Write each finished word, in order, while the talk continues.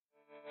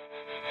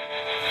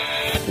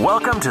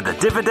Welcome to the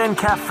Dividend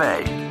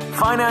Cafe,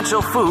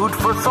 financial food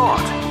for thought.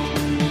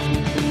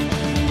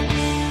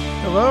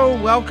 Hello,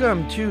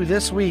 welcome to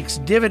this week's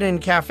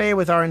Dividend Cafe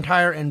with our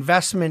entire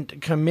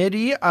investment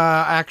committee.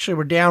 Actually,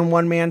 we're down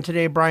one man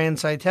today. Brian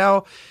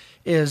Seitel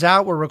is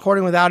out. We're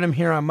recording without him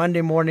here on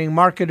Monday morning.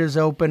 Market is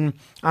open.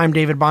 I'm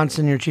David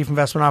Bahnsen, your Chief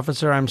Investment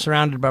Officer. I'm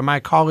surrounded by my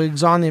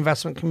colleagues on the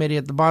investment committee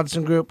at the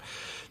Bahnsen Group.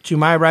 To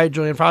my right,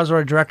 Julian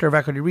Fosler, Director of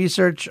Equity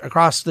Research.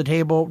 Across the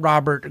table,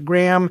 Robert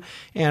Graham.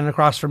 And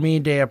across from me,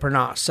 Dea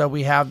Pernas. So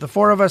we have the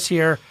four of us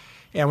here,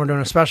 and we're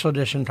doing a special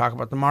edition to talk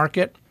about the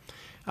market.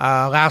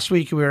 Last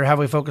week, we were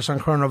heavily focused on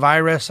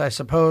coronavirus. I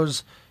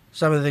suppose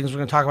some of the things we're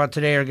going to talk about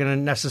today are going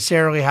to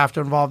necessarily have to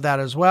involve that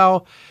as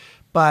well.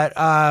 But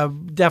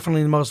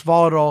definitely the most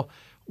volatile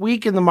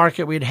week in the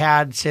market we'd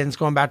had since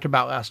going back to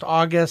about last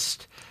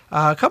August.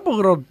 A couple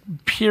little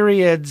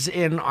periods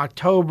in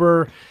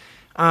October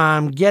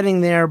getting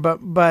there,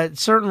 but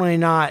certainly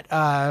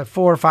not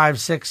 4, 5,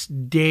 6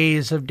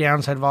 days of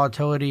downside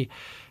volatility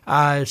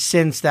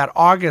since that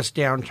August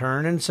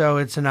downturn. And so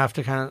it's enough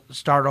to kind of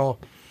startle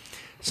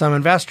some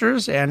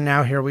investors. And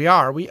now here we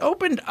are. We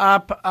opened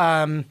up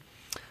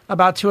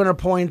about 200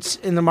 points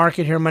in the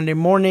market here Monday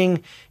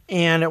morning.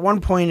 And at one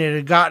point it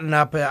had gotten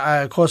up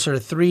closer to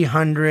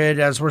 300.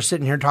 As we're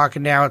sitting here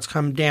talking now, it's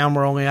come down.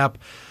 We're only up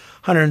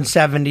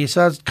 170.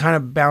 So it's kind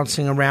of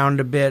bouncing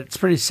around a bit. It's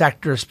pretty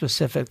sector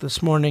specific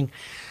this morning.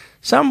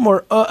 Some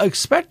were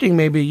expecting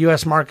maybe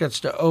U.S. markets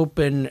to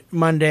open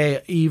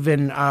Monday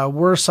even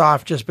worse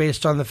off, just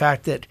based on the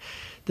fact that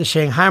the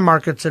Shanghai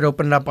markets had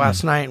opened up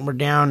last night and were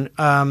down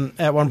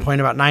at one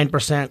point about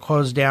 9%,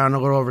 closed down a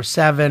little over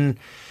 7%.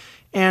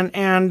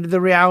 And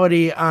the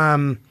reality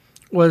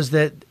was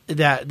that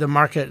the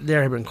market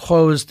there had been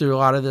closed through a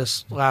lot of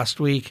this last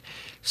week.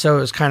 So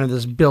it was kind of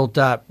this built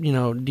up,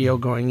 deal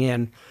going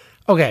in.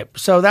 Okay,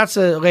 so that's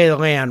the lay of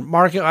the land.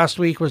 Market last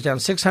week was down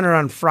 600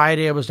 on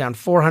Friday. It was down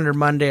 400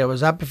 Monday. It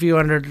was up a few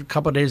hundred, a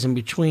couple of days in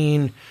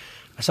between.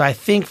 So I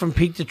think from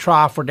peak to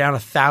trough, we're down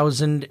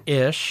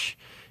 1,000-ish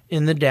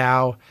in the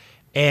Dow.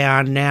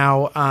 And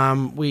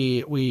now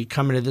we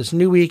come into this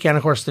new week and,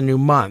 of course, the new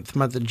month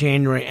of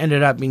January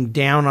ended up being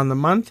down on the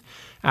month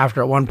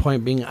after at one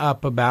point being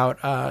up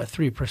about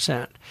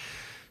 3%.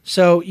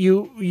 So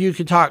you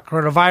could talk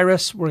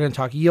coronavirus. We're going to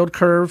talk yield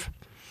curve.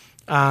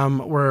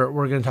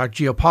 We're going to talk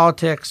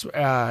geopolitics,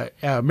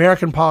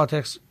 American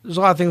politics. There's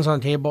a lot of things on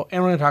the table,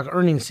 and we're going to talk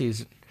earnings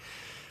season.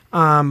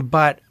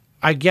 But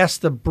I guess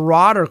the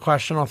broader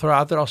question I'll throw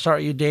out there, I'll start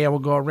with you, Dea, we'll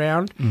go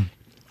around.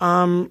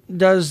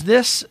 Does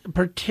this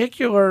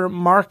particular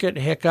market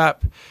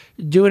hiccup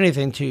do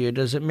anything to you?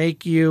 Does it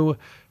make you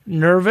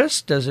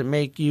nervous? Does it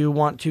make you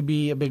want to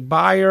be a big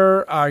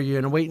buyer? Are you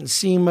in a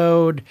wait-and-see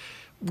mode?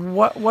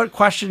 What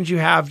questions you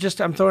have?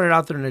 Just I'm throwing it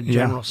out there in a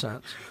general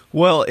sense.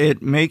 Well,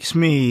 it makes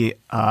me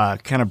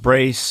kind of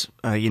brace,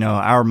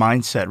 our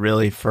mindset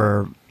really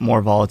for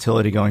more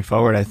volatility going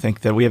forward. I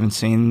think that we haven't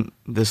seen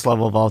this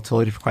level of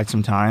volatility for quite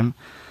some time,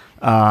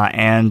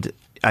 and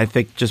I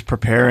think just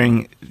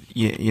preparing,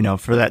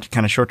 for that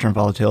kind of short-term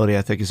volatility,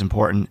 I think is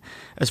important.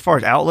 As far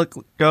as outlook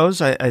goes,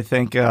 I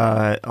think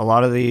a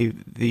lot of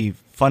the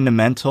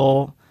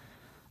fundamental.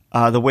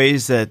 The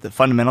ways that the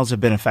fundamentals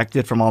have been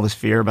affected from all this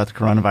fear about the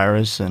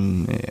coronavirus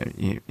and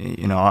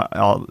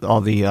all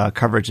the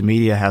coverage the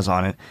media has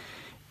on it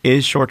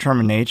is short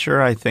term in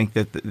nature. I think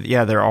that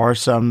there are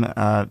some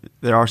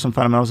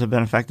fundamentals that have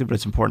been affected, but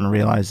it's important to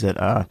realize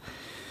that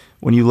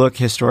when you look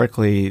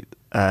historically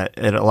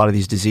at a lot of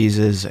these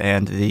diseases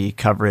and the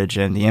coverage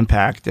and the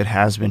impact, it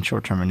has been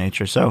short term in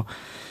nature. So,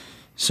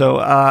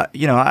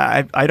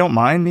 I don't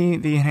mind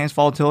the enhanced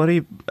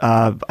volatility.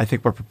 I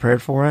think we're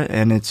prepared for it,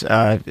 and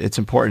it's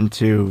important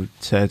to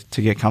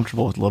get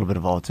comfortable with a little bit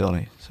of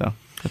volatility. So,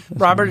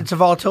 Robert, it's a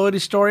volatility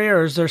story,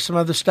 or is there some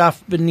other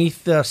stuff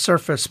beneath the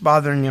surface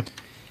bothering you?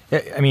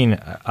 I mean,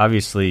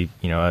 obviously,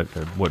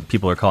 what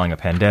people are calling a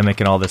pandemic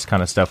and all this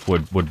kind of stuff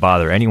would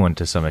bother anyone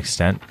to some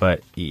extent.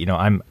 But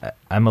I'm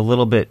a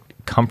little bit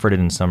comforted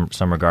in some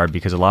regard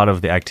because a lot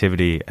of the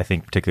activity, I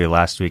think, particularly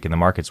last week in the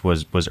markets,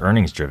 was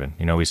earnings driven.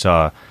 We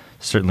saw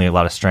certainly a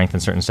lot of strength in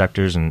certain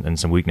sectors and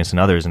some weakness in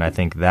others, and I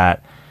think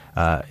that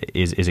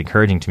is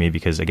encouraging to me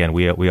because, again,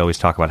 we always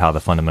talk about how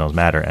the fundamentals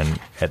matter, and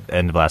at the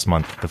end of last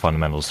month, the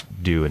fundamentals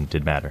do and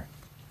did matter.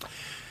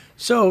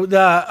 So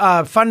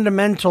the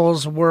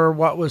fundamentals were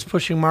what was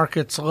pushing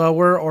markets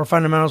lower, or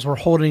fundamentals were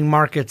holding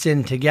markets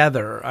in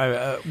together?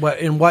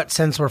 In what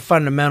sense were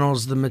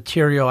fundamentals the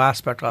material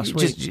aspect last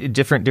week? Just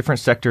different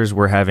sectors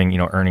were having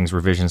earnings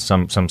revisions.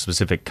 Some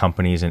specific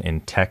companies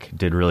in tech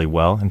did really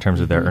well in terms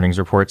of their earnings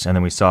reports, and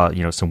then we saw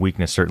some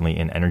weakness certainly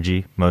in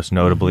energy, most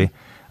notably.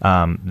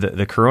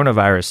 The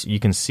coronavirus, you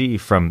can see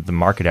from the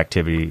market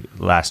activity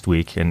last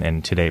week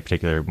and today,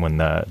 particularly when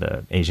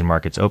the Asian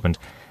markets opened,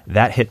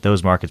 that hit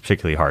those markets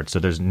particularly hard. So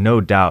there's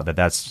no doubt that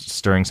that's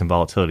stirring some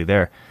volatility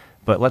there.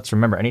 But let's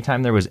remember,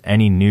 anytime there was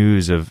any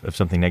news of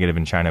something negative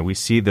in China, we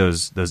see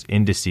those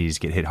indices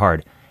get hit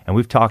hard. And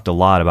we've talked a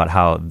lot about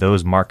how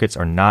those markets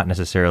are not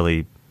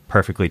necessarily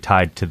perfectly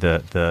tied to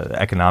the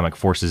economic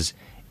forces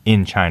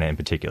in China in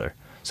particular.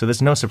 So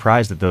there's no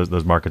surprise that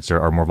those markets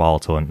are more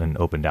volatile and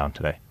open down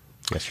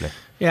yesterday.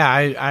 Yeah,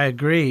 I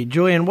agree.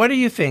 Julian, what do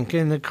you think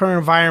in the current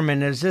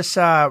environment? Is this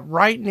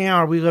right now,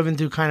 are we living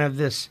through kind of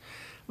this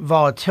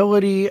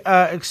volatility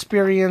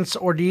experience,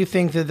 or do you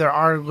think that there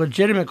are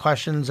legitimate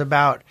questions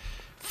about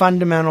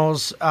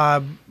fundamentals,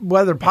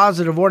 whether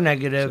positive or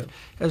negative,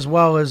 as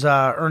well as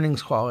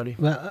earnings quality?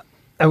 Well,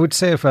 I would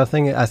say I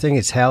think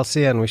it's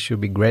healthy, and we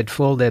should be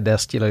grateful that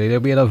there's still a little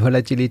bit of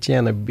volatility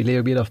and a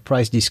little bit of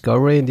price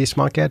discovery in this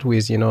market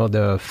with,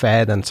 the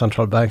Fed and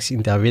central banks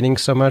intervening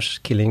so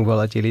much, killing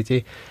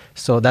volatility.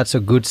 So that's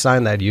a good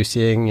sign that you're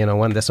seeing,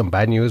 when there's some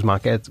bad news,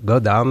 markets go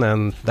down,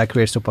 and that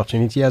creates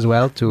opportunity as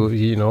well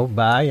to,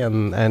 buy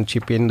and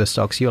chip in the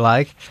stocks you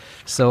like.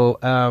 So,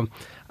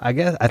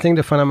 I think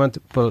the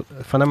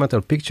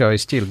fundamental picture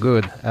is still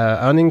good.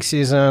 Earnings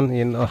season,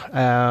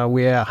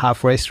 we are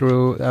halfway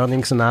through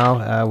earnings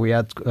now. We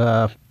had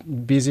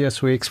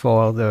busiest weeks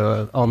for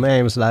our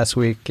names last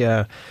week,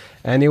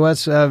 and it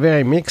was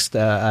very mixed,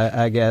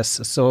 I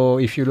guess. So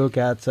if you look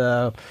at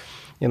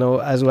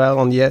as well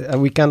on the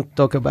we can't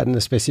talk about the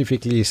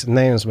specifically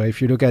names, but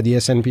if you look at the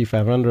S&P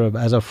 500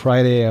 as of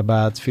Friday,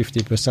 about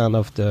 50%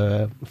 of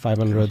the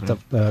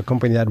 500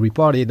 company that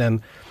reported,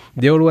 and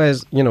they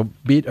always,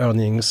 beat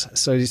earnings.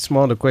 So it's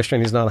more, the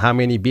question is not how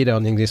many beat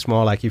earnings. It's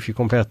more like if you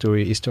compare to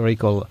a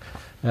historical,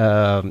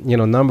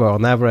 number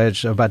on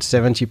average, about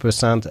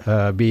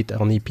 70% beat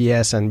on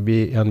EPS and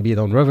beat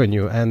on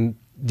revenue. And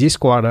this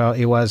quarter,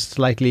 it was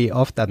slightly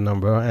off that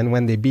number. And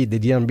when they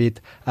didn't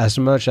beat as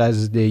much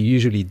as they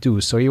usually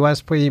do. So it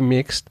was pretty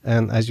mixed.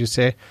 And as you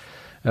say,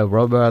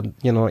 Robert,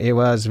 it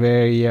was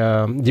very,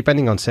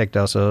 depending on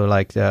sector. So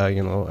like,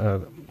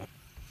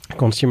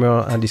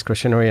 consumer and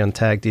discretionary and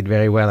tech did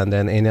very well, and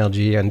then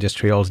energy and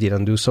industrials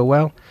didn't do so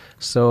well.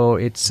 So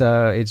it's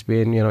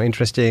been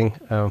interesting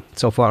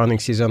so far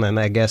earnings season, and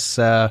I guess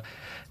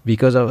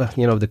because of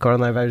the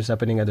coronavirus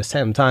happening at the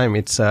same time,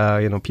 it's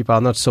people are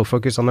not so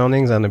focused on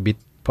earnings and a bit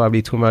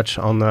probably too much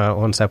on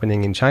what's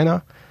happening in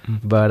China.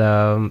 But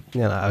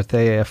I would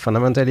say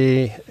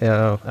fundamentally,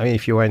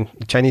 if you're a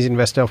Chinese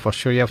investor, for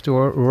sure you have to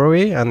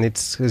worry, and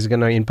it's going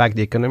to impact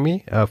the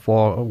economy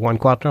for 1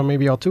 quarter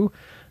maybe or two.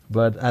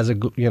 But as a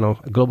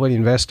global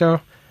investor,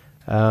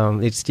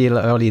 it's still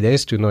early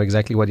days to know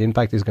exactly what the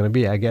impact is going to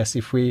be. I guess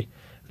if we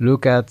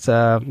look at,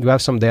 we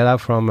have some data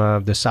from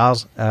the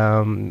SARS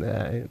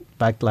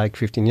back like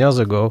 15 years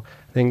ago.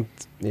 I think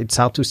it's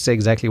hard to say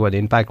exactly what the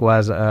impact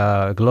was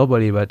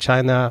globally, but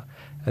China,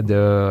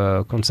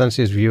 the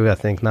consensus view I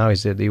think now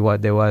is that the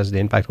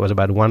impact was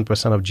about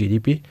 1% of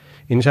GDP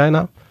in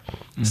China.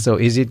 So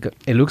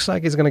it looks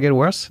like it's going to get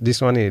worse. This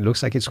one, it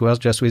looks like it's worse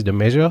just with the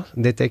measure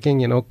they're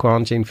taking,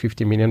 quarantine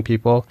 50 million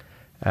people.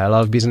 A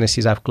lot of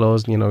businesses have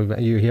closed.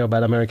 You hear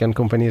about American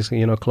companies,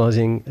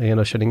 closing,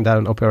 shutting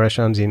down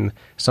operations in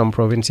some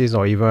provinces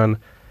or even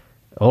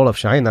all of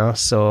China.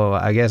 So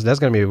I guess that's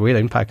going to be a real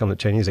impact on the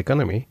Chinese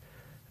economy.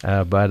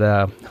 But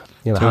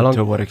how long?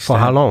 To what extent? For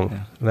how long?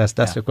 Yeah.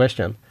 That's the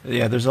question.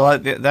 Yeah, there's a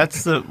lot.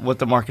 That's what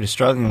the market is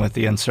struggling with,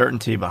 the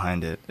uncertainty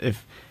behind it.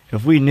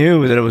 If we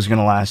knew that it was going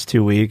to last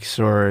 2 weeks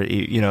or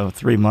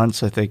 3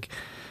 months, I think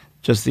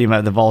just the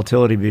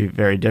volatility would be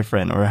very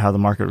different, or how the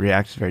market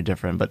reacts is very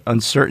different. But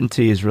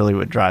uncertainty is really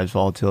what drives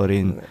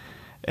volatility,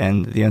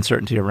 and the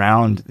uncertainty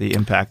around the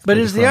impact. But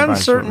is the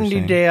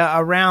uncertainty, Dea,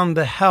 around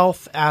the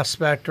health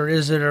aspect, or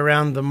is it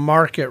around the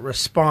market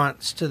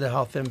response to the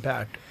health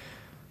impact?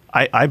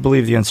 I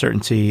believe the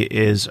uncertainty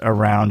is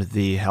around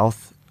the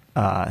health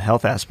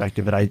aspect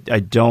of it. I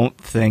don't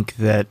think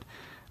that.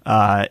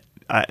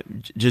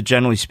 Just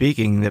generally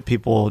speaking, that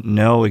people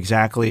know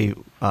exactly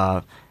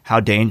how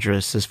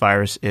dangerous this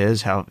virus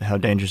is, how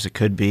dangerous it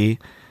could be,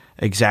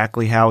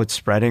 exactly how it's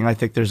spreading. I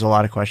think there's a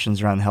lot of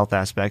questions around the health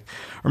aspect,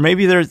 or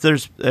maybe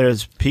there's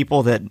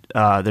people that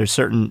there's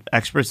certain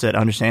experts that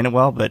understand it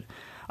well, but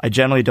I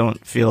generally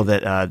don't feel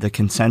that the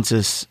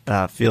consensus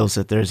feels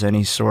that there's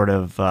any sort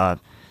of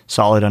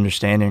solid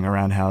understanding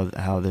around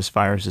how this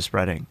virus is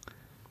spreading.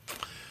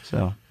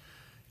 So.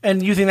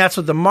 And you think that's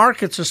what the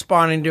market's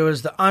responding to,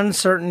 is the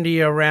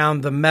uncertainty around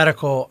the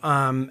medical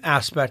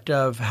aspect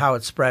of how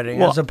it's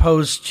spreading, as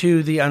opposed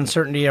to the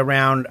uncertainty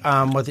around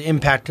what the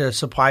impact to the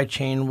supply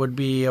chain would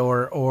be,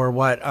 or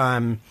what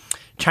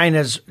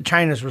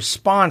China's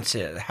response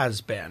has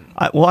been.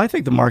 I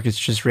think the market's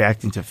just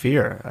reacting to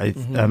fear.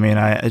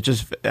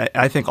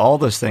 I think all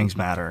those things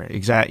matter.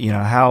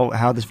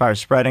 How this virus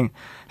is spreading,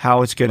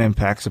 how it's going to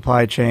impact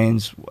supply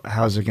chains,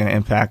 how is it going to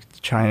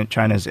impact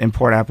China's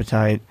import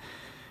appetite.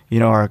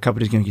 Are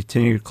companies going to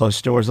continue to close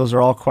stores? Those are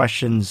all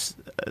questions.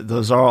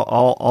 Those are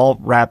all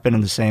wrapped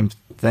in the same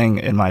thing,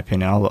 in my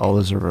opinion. All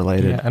those are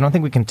related. Yeah, I don't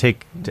think we can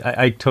take.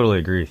 I totally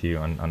agree with you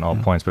on all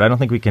points, but I don't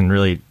think we can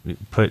really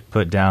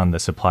put down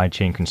the supply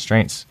chain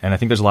constraints. And I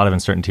think there's a lot of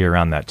uncertainty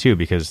around that too,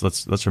 because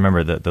let's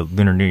remember that the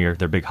Lunar New Year,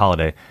 their big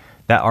holiday,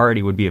 that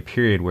already would be a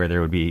period where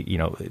there would be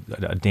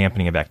a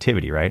dampening of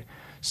activity, right?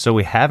 So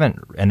we haven't,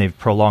 and they've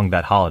prolonged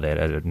that holiday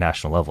at a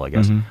national level, I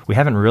guess. We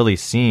haven't really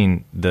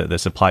seen the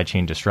supply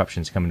chain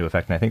disruptions come into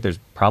effect. And I think there's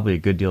probably a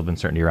good deal of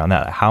uncertainty around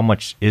that. How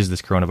much is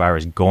this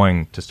coronavirus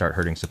going to start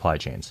hurting supply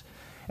chains?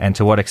 And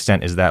to what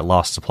extent is that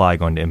lost supply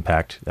going to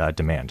impact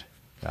demand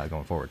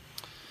going forward?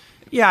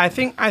 Yeah, I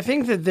think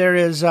that there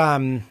is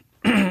a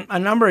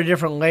number of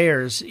different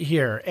layers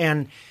here.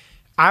 And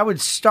I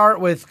would start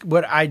with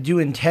what I do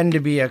intend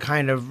to be a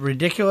kind of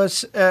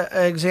ridiculous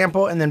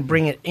example and then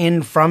bring it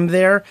in from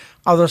there.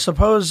 Although I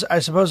suppose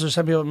there's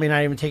some people who may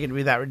not even take it to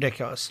be that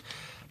ridiculous.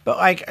 But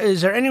like, is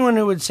there anyone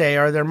who would say,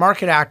 are there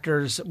market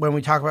actors when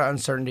we talk about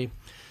uncertainty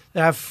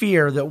that have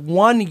fear that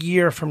 1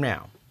 year from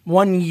now,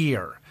 1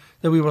 year,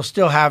 that we will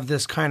still have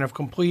this kind of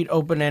complete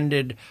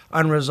open-ended,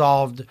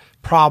 unresolved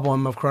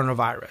problem of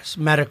coronavirus,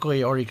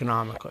 medically or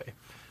economically?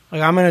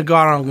 Like, I'm going to go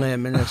out on a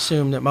limb and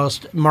assume that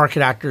most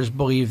market actors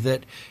believe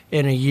that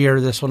in a year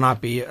this will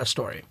not be a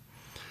story.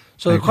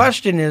 So the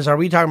question is, are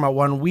we talking about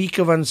 1 week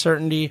of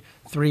uncertainty,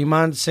 3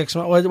 months, 6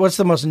 months? What's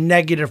the most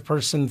negative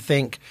person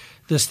think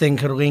this thing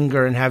could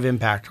linger and have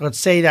impact? Let's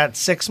say that's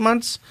 6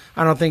 months.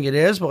 I don't think it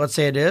is, but let's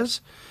say it is.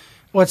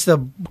 What's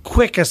the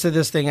quickest that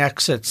this thing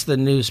exits the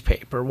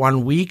newspaper?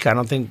 1 week? I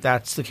don't think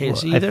that's the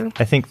case either.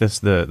 I think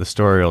the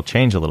story will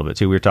change a little bit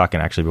too. We were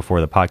talking actually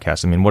before the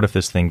podcast. I mean, what if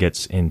this thing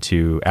gets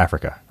into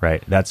Africa,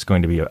 right? That's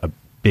going to be a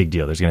big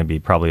deal. There's going to be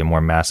probably a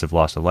more massive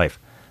loss of life.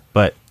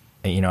 But,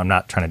 I'm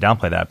not trying to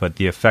downplay that, but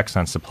the effects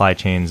on supply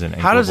chains and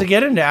how does it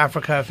get into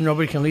Africa if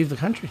nobody can leave the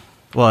country?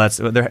 Well, that's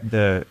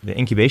the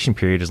incubation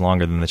period is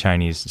longer than the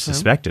Chinese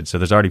suspected. So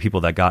there's already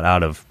people that got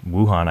out of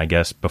Wuhan, I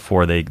guess,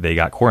 before they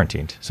got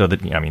quarantined. So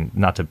that,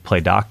 not to play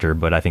doctor,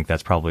 but I think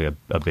that's probably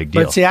a big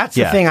deal. But see, that's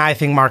the thing I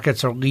think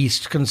markets are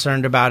least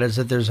concerned about, is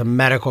that there's a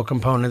medical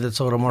component that's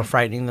a little more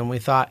frightening than we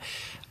thought.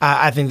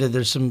 I think that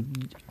there's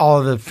all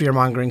of the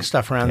fear-mongering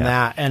stuff around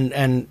that.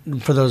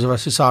 And for those of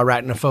us who saw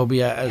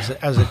arachnophobia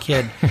as a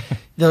kid,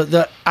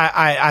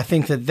 I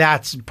think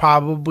that's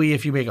probably,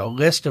 if you make a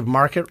list of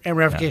market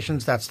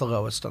ramifications, that's the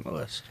lowest on the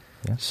list.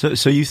 Yeah.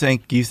 So you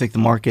think the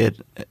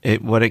market,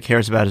 what it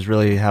cares about is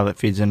really how it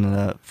feeds into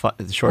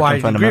the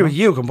short-term fundamentals? I agree with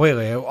you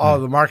completely. All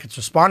the market's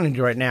responding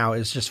to right now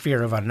is just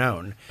fear of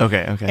unknown.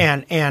 Okay.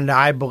 And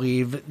I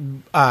believe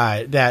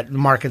that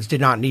markets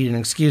did not need an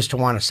excuse to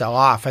want to sell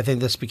off. I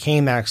think this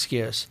became that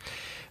excuse.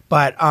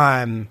 But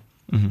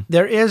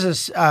there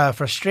is a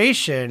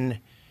frustration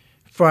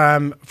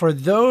for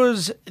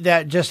those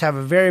that just have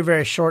a very,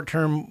 very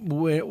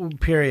short-term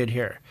period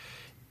here.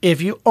 If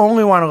you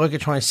only want to look at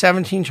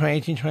 2017,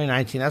 2018,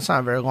 2019, that's not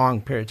a very long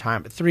period of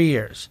time, but 3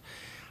 years,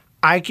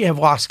 I have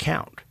lost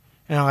count.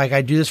 And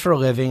I do this for a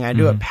living. I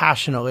do it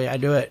passionately. I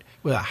do it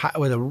with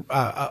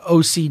a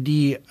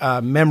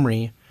OCD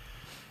memory.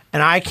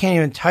 And I can't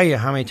even tell you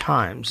how many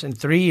times in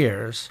 3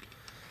 years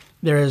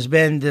there has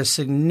been this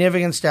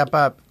significant step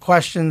up,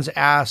 questions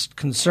asked,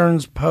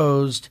 concerns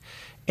posed,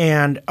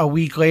 and a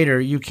week later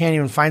you can't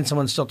even find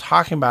someone still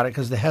talking about it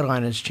because the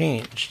headline has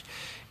changed.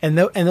 And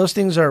those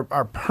things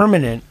are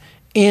permanent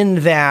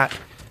in that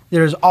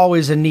there's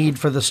always a need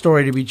for the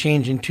story to be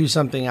changing to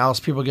something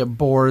else. People get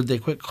bored. They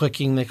quit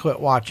clicking. They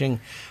quit watching. I'm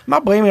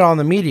not blaming it on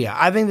the media.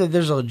 I think that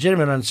there's a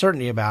legitimate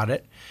uncertainty about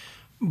it.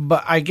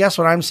 But I guess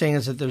what I'm saying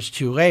is that there's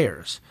two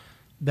layers.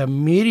 The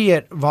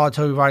immediate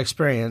volatility we've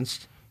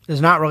experienced is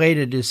not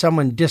related to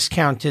someone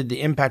discounted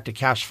the impact of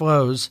cash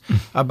flows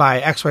by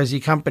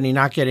XYZ company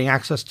not getting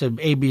access to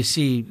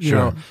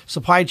ABC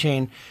supply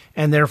chain,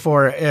 and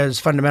therefore is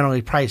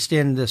fundamentally priced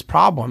in this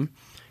problem.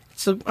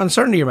 It's the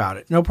uncertainty about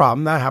it. No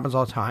problem. That happens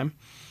all the time.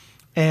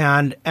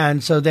 And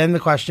so then the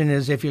question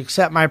is, if you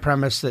accept my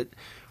premise that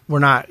we're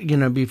not going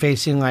to be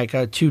facing like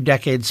a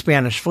 2-decade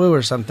Spanish flu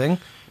or something,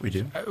 we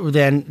do.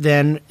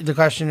 Then the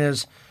question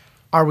is,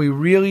 are we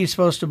really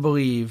supposed to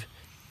believe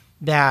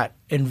that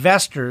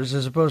investors,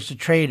 as opposed to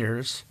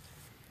traders,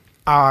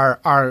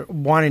 are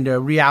wanting to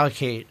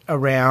reallocate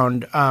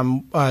around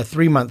a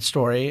 3-month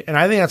story? And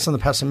I think that's on the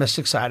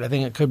pessimistic side. I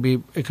think it could be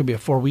a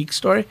 4-week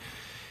story.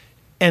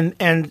 And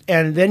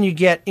then you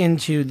get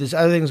into this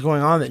other things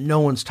going on that no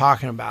one's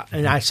talking about.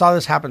 And I saw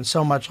this happen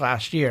so much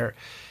last year.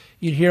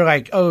 You'd hear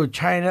like, oh,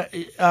 China,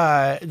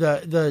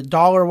 the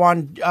dollar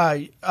won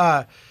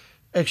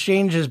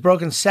exchange has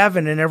broken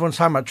 7, and everyone's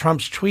talking about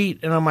Trump's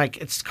tweet. And I'm like,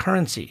 it's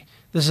currency.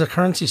 This is a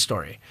currency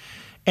story.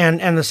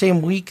 And the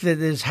same week that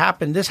this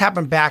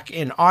happened back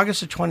in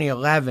August of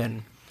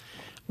 2011,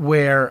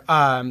 where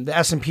the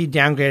S&P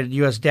downgraded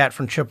U.S. debt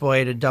from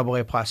AAA to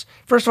AA+.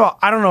 First of all,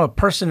 I don't know a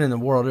person in the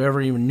world who ever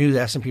even knew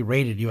the S&P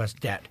rated U.S.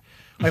 debt.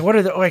 Like, what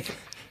are the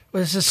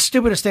this is the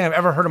stupidest thing I've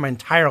ever heard in my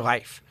entire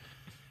life.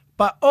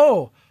 But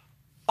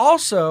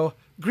also,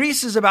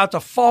 Greece is about to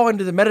fall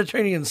into the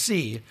Mediterranean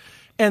Sea,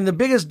 and the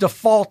biggest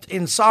default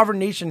in sovereign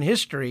nation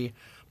history.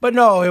 But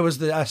no, it was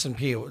the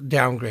S&P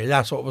downgrade.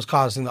 That's what was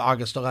causing the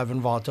August 11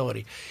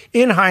 volatility.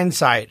 In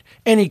hindsight,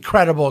 any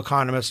credible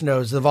economist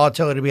knows the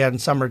volatility we had in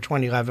summer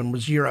 2011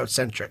 was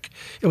Eurocentric.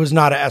 It was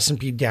not a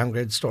S&P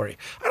downgrade story.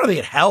 I don't think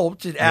it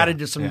helped. It added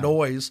to some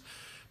noise.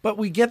 But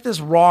we get this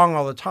wrong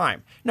all the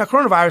time. Now,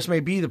 coronavirus may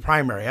be the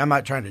primary. I'm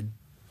not trying to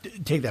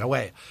take that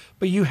away.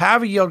 But you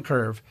have a yield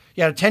curve.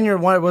 You had a 10-year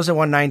one. It was at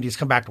 190. It's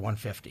come back to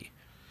 150.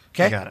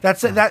 Okay,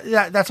 that's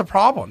a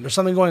problem. There's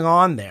something going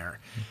on there.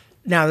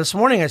 Now this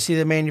morning I see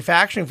the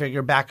manufacturing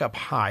figure back up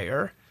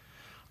higher.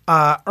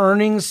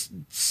 Earnings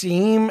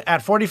seem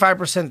at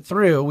 45%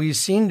 through. We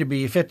seem to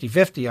be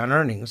 50-50 on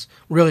earnings.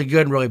 Really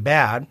good, really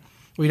bad.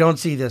 We don't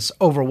see this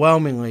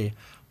overwhelmingly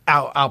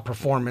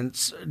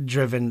outperformance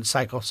driven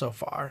cycle so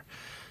far.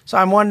 So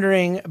I'm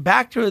wondering,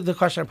 back to the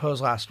question I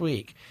posed last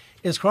week,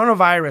 is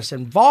coronavirus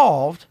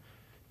involved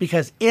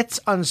because its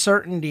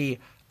uncertainty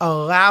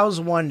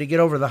allows one to get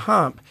over the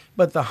hump,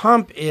 but the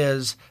hump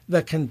is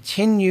the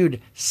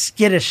continued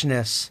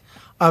skittishness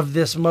of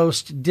this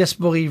most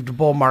disbelieved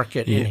bull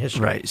market in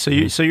history. Right. So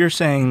you're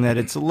saying that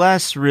it's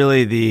less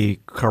really the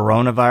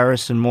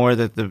coronavirus and more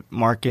that the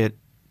market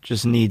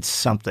just needs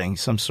something,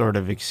 some sort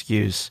of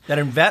excuse.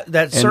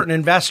 Certain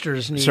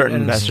investors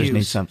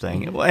need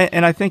something.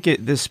 And I think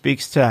this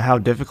speaks to how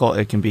difficult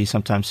it can be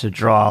sometimes to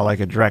draw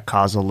like a direct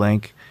causal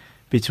link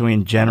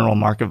between general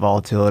market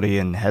volatility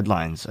and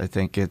headlines. I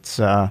think it's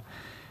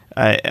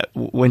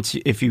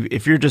if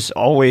you're just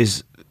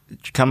always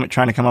trying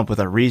to come up with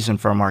a reason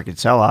for a market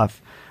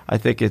sell-off, I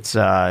think it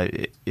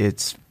rank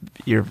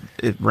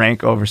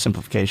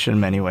oversimplification in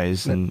many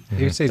ways, and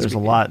there's a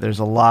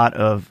lot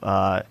of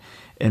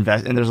and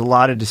there's a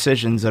lot of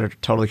decisions that are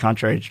totally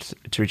contrary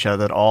to each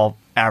other that all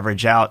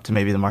average out to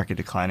maybe the market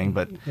declining,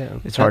 but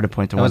it's hard to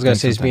point to one thing. I was going to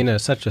say it's been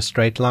such a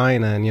straight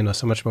line and,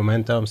 so much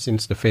momentum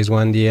since the phase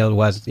one deal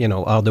was,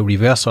 or the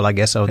reversal, I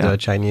guess, of the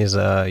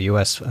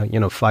Chinese-US,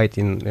 fight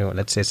in,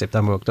 let's say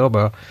September,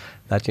 October,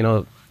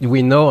 that,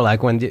 we know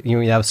like when you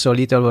have so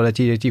little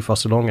volatility for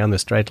so long and the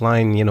straight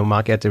line,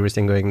 market,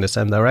 everything going in the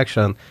same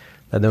direction,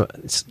 that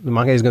the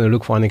market is going to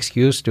look for an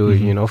excuse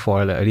to,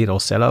 for a little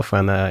sell-off.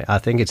 And I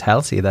think it's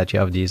healthy that you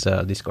have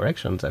these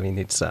corrections. I mean,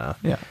 it's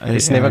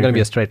never going to be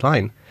a straight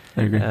line.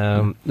 I agree.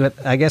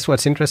 But I guess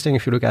what's interesting,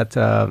 if you look at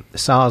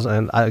SARS,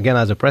 and again,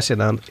 as a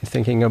precedent,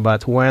 thinking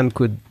about when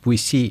could we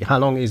see, how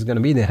long is going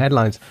to be the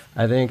headlines,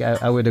 I think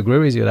I would agree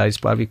with you that it's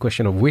probably a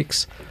question of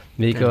weeks.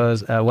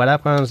 Because what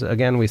happens,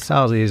 again, with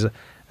SARS is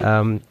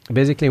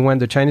basically when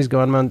the Chinese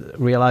government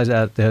realized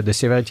that the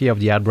severity of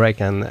the outbreak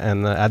and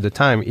at the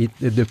time,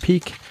 the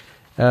peak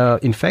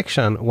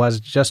infection was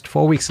just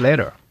 4 weeks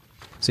later.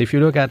 So if you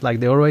look at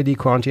they already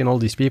quarantine all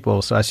these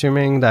people, so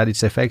assuming that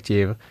it's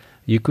effective,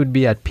 you could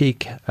be at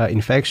peak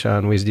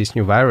infection with this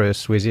new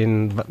virus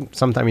within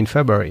sometime in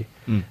February.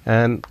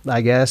 And I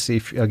guess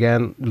if,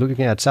 again,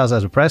 looking at SARS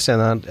as a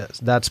precedent,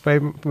 that's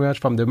pretty much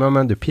from the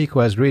moment the peak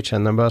was reached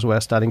and numbers were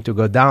starting to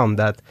go down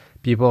that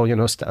people,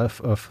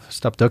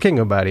 stopped talking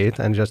about it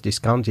and just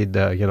discounted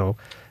the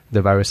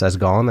virus as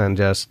gone and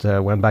just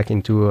went back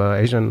into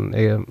Asian,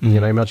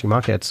 emerging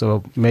markets.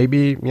 So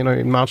maybe,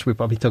 in March we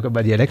probably talk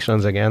about the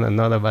elections again and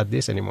not about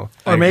this anymore.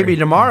 Or maybe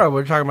tomorrow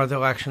we're talking about the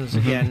elections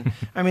again.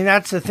 I mean,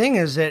 that's the thing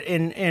is that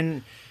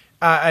and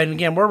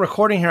again, we're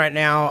recording here right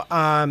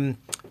now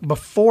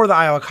before the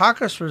Iowa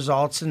caucus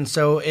results, and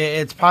so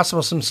it's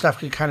possible some stuff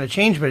could kind of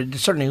change, but it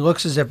certainly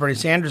looks as if Bernie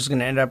Sanders is going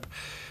to end up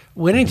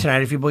winning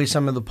tonight if you believe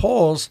some of the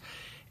polls.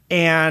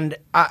 And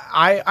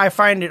I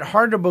find it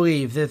hard to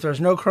believe that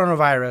there's no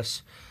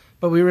coronavirus,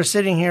 but we were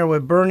sitting here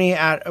with Bernie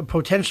at a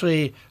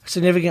potentially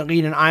significant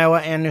lead in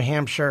Iowa and New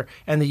Hampshire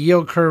and the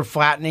yield curve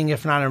flattening,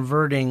 if not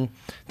inverting,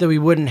 that we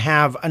wouldn't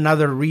have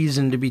another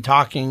reason to be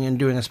talking and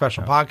doing a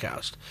special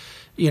podcast,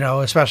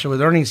 especially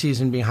with earnings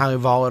season being highly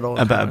volatile.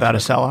 About a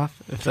sell-off?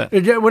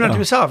 It wouldn't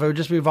be a sell-off. It would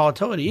just be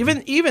volatility.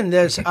 Even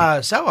this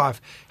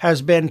sell-off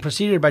has been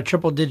preceded by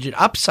triple-digit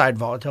upside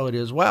volatility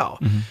as well.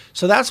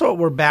 So that's what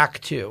we're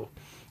back to.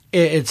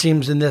 It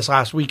seems in this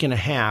last week and a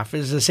half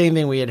is the same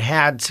thing we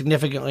had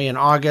significantly in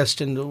August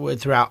and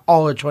throughout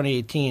all of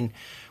 2018.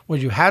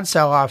 When you had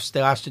sell-offs,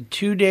 they lasted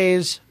 2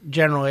 days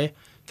generally,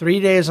 3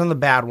 days on the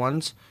bad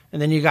ones,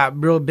 and then you got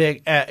real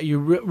big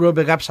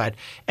upside.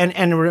 And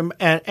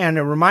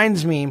it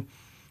reminds me,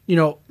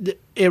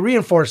 it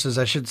reinforces,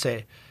 I should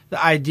say,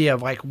 the idea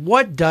of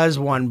what does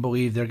one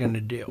believe they're going to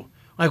do?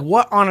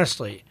 What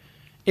honestly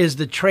is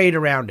the trade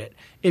around it?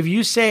 If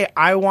you say,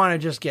 I want to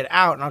just get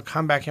out and I'll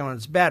come back in when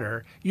it's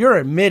better, you're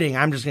admitting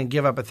I'm just going to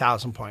give up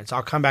 1,000 points.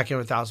 I'll come back in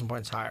with 1,000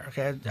 points higher.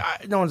 Okay,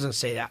 no one's going to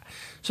say that.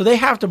 So they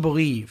have to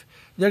believe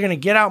they're going to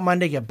get out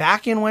Monday, get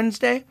back in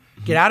Wednesday,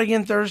 get out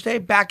again Thursday,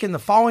 back in the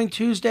following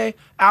Tuesday,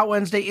 out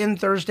Wednesday, in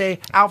Thursday,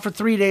 out for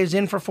 3 days,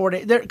 in for 4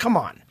 days. Come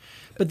on.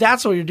 But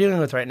that's what you're dealing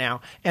with right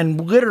now. And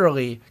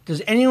literally,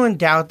 does anyone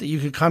doubt that you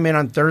could come in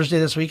on Thursday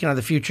this week and have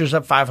the futures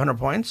up 500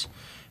 points?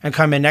 And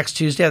come in next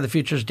Tuesday, have the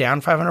futures down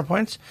 500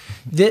 points.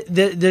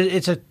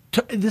 This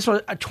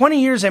was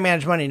 20 years I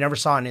managed money, never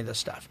saw any of this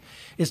stuff.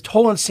 It's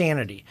total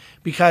insanity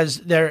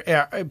because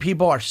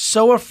people are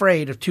so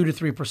afraid of 2 to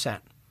 3%.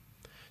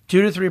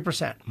 2 to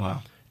 3%.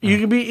 Wow. You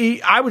can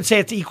be. I would say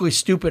it's equally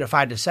stupid at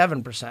 5 to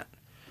 7%.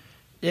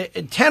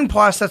 10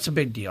 plus, that's a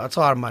big deal. That's a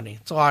lot of money.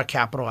 It's a lot of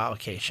capital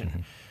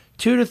allocation.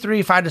 2 to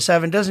 3, 5 to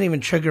 7 doesn't even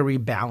trigger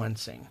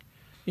rebalancing.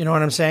 You know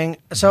what I'm saying?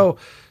 So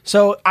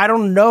I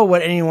don't know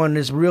what anyone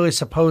is really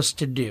supposed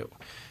to do.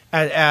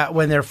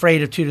 when they're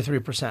afraid of 2 to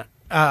 3%,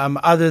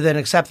 other than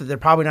accept that they're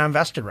probably not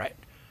invested right.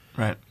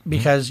 Right.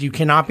 Because you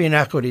cannot be in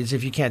equities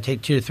if you can't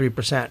take 2 to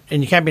 3%.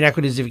 And you can't be in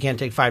equities if you can't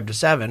take 5 to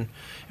 7.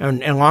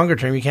 And longer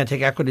term, you can't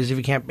take equities if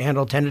you can't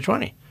handle 10 to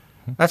 20.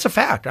 That's a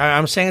fact.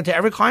 I'm saying it to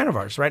every client of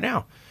ours right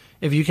now.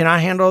 If you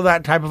cannot handle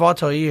that type of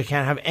volatility, you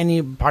can't have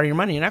any part of your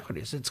money in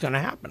equities. It's going to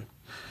happen.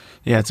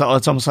 Yeah, it's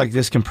almost like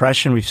this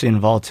compression we've seen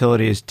in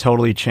volatility has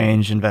totally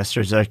changed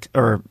investors'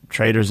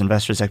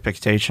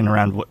 expectation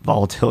around what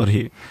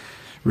volatility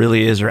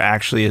really is or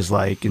actually is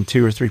like. And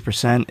 2 or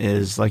 3%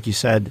 is, like you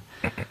said,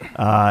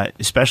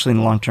 especially in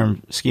the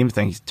long-term scheme of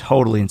things,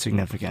 totally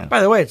insignificant.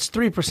 By the way, it's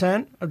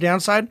 3% of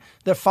downside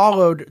that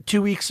followed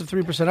 2 weeks of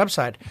 3%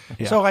 upside.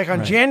 Yeah, so like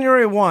on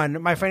January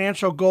 1, my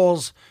financial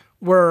goals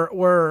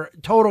were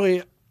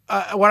totally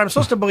what I'm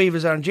supposed to believe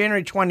is that on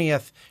January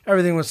 20th,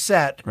 everything was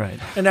set. Right.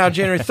 And now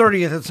January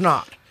 30th, it's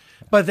not.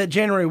 But that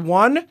January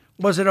 1,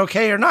 was it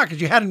okay or not?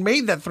 Because you hadn't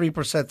made that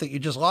 3% that you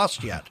just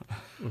lost yet.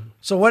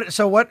 So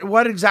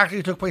what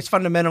exactly took place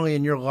fundamentally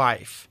in your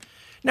life?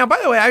 Now, by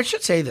the way, I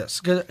should say this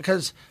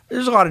because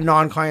there's a lot of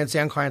non-clients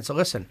and clients that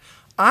listen.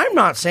 I'm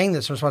not saying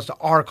this in response to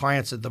our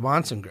clients at the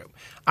Monson Group.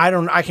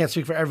 I can't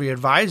speak for every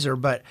advisor,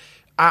 but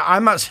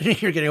I'm not sitting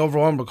here getting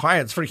overwhelmed with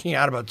clients freaking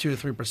out about 2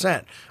 to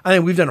 3%. I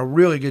think we've done a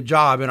really good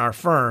job in our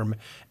firm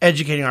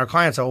educating our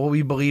clients on what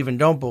we believe and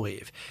don't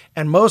believe.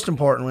 And most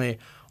importantly,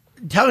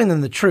 telling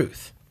them the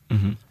truth.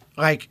 Mm-hmm.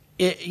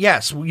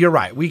 Yes, you're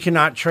right. We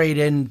cannot trade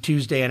in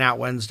Tuesday and out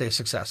Wednesday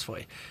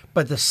successfully.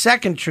 But the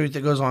second truth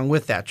that goes along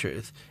with that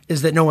truth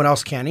is that no one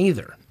else can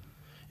either.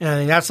 And I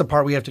think that's the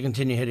part we have to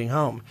continue hitting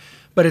home.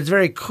 But it's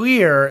very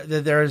clear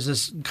that there is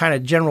this kind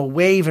of general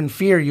wave and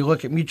fear. You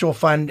look at mutual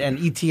fund and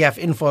ETF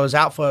inflows,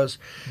 outflows.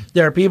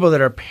 There are people that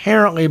are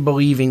apparently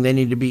believing they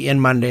need to be in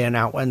Monday and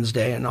out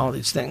Wednesday and all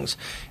these things.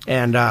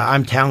 And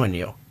I'm telling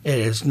you, it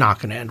is not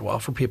going to end well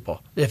for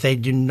people if they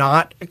do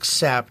not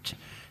accept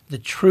the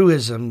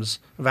truisms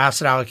of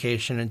asset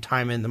allocation and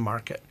time in the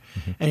market.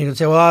 Mm-hmm. And you can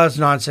say, well, that's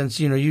nonsense.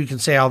 You can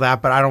say all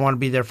that, but I don't want to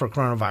be there for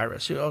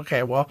coronavirus.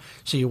 Okay, well,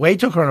 so you wait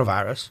till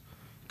coronavirus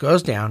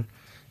goes down,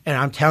 and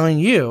I'm telling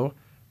you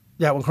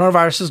that when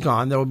coronavirus is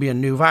gone, there will be a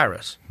new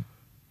virus.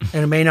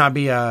 And it may not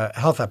be a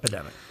health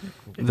epidemic.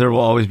 There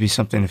will always be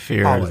something to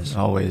fear.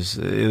 Always.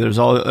 There'll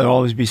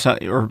always be some,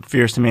 or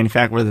fears to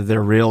manufacture, whether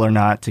they're real or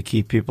not, to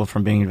keep people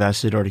from being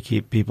invested or to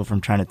keep people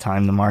from trying to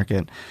time the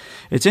market.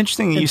 It's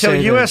interesting that you say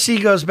until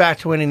USC goes back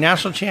to winning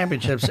national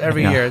championships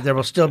every year, there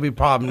will still be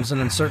problems and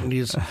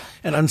uncertainties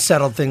and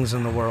unsettled things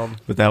in the world.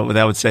 But that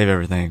would save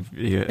everything.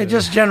 It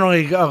just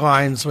generally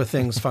aligns with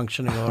things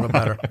functioning a little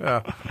better.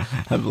 Yeah.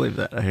 I believe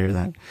that. I hear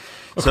that.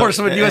 Of course,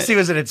 when USC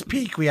was at its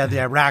peak, we had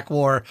the Iraq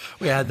War,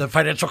 we had the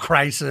financial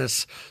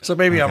crisis. So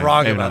maybe I'm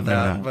wrong about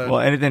that. But well,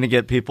 anything to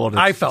get people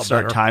to start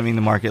better. Timing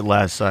the market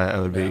less, I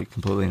would be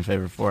completely in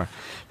favor for.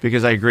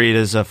 Because I agree it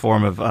is a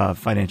form of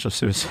financial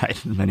suicide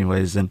in many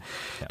ways. And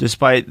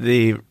despite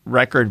the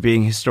record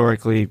being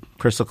historically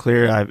crystal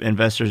clear,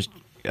 investors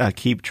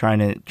keep trying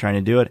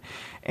to do it.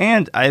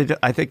 And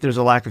I think there's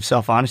a lack of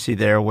self-honesty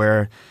there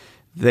where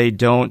they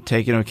don't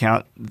take into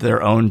account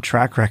their own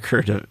track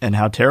record and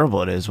how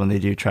terrible it is when they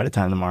do try to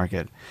time the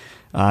market.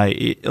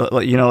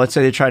 Let's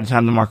say they try to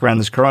time the market around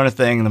this Corona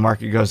thing and the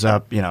market goes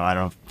up,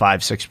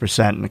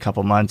 5-6% in a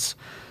couple months.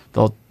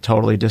 They'll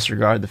totally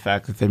disregard the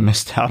fact that they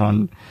missed out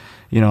on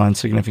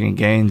significant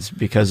gains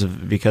because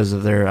of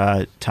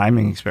their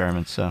timing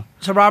experiments. So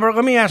Robert,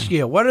 let me ask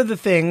you, what are the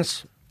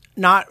things,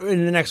 not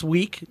in the next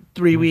week,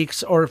 3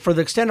 weeks, or for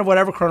the extent of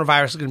whatever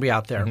coronavirus is going to be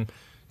out there,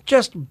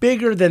 just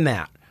bigger than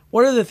that?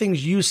 What are the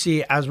things you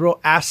see as real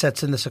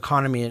assets in this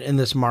economy and in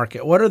this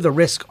market? What are the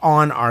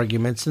risk-on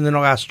arguments? And then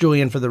I'll ask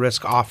Julian for the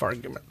risk-off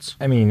arguments.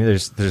 I mean,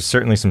 there's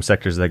certainly some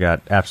sectors that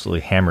got absolutely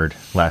hammered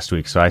last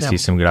week, so I see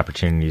some good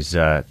opportunities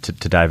to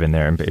dive in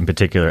there. In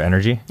particular,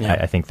 energy. Yeah.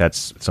 I think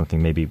that's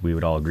something maybe we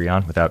would all agree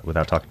on without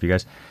talking to you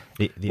guys.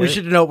 We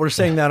should note we're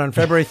saying that on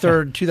February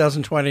 3rd,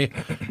 2020,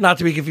 not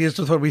to be confused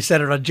with when we said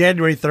it on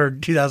January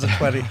 3rd,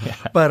 2020.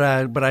 But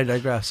I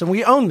digress. And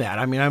we own that.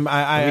 I mean,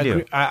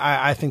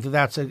 I think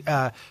that's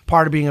a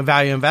part of being a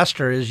value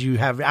investor is you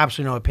have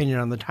absolutely no opinion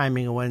on the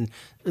timing of when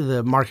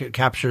the market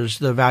captures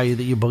the value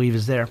that you believe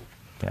is there.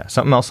 Yeah,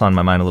 something else on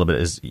my mind a little bit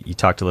is you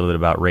talked a little bit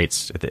about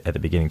rates at the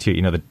beginning too.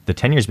 The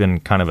 10-year's been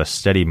kind of a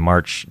steady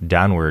march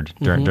downward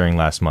during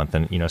last month,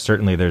 and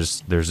certainly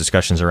there's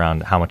discussions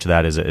around how much of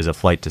that is a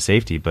flight to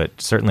safety, but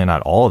certainly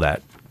not all of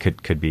that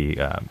could be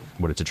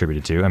what it's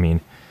attributed to. I mean,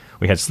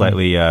 we had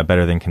slightly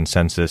better than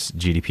consensus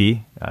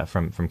GDP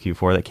from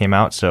Q4 that came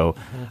out, so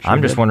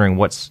I'm just wondering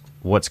what's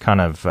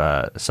kind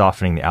of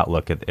softening the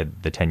outlook at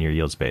the 10-year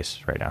yield space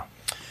right now.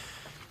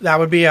 That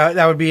would be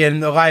in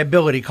the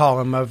liability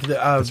column of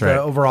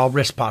the overall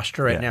risk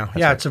posture right now.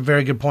 Yeah, it's a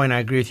very good point. I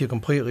agree with you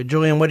completely.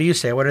 Julian, what do you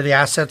say? What are the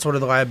assets? What are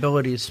the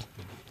liabilities?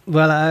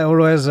 Well, I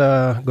always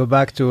go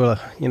back to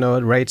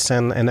rates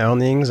and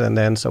earnings, and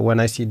then so when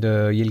I see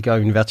the yield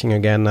curve inverting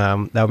again,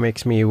 that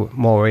makes me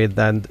more worried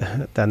than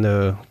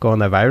the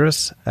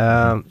coronavirus.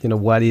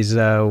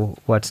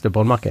 What's the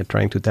bond market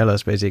trying to tell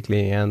us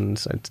basically, and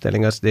so it's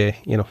telling us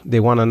they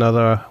want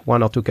another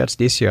 1 or 2 cuts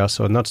this year,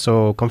 so not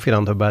so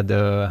confident about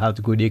how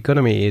good the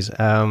economy is.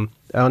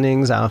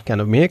 Earnings are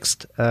kind of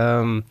mixed.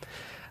 I'm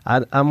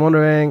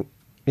wondering,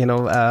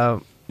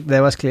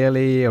 there was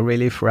clearly a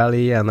relief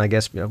rally, and I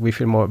guess we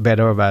feel more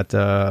better about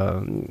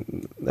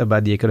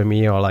the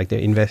economy or like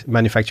the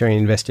manufacturing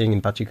investing in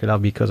particular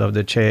because of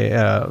the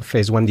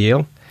phase 1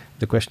 deal.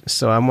 The question.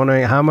 So I'm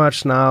wondering how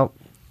much now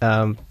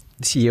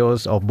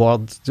CEOs or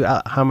boards,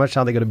 how much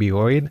are they going to be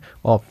worried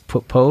or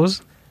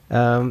propose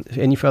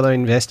any further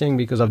investing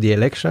because of the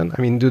election?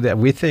 I mean,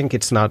 we think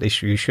it's not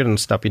issue. You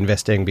shouldn't stop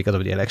investing because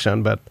of the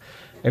election, but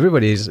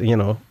everybody's,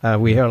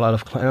 we hear a lot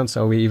of clients,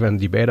 or we even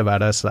debate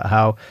about us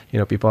how,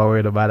 people are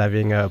worried about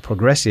having a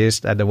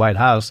progressist at the White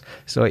House.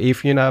 So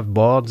if you have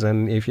boards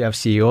and if you have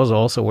CEOs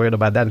also worried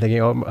about that,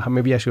 thinking, oh,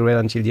 maybe I should wait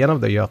until the end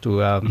of the year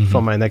to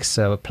for my next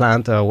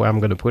plant or where I'm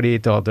going to put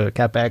it or the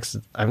capex.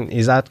 I mean,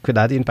 could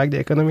that impact the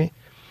economy?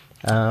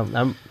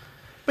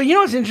 But you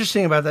know what's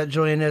interesting about that,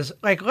 Julian, is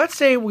like, let's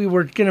say we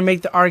were going to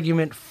make the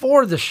argument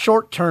for the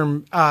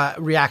short-term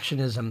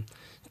reactionism.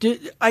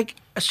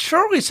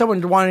 Surely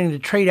someone wanting to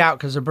trade out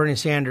because of Bernie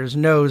Sanders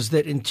knows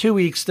that in 2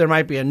 weeks there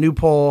might be a new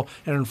poll,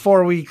 and in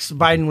 4 weeks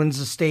Biden wins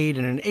the state,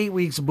 and in 8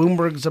 weeks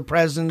Bloomberg's a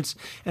presence,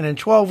 and in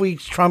 12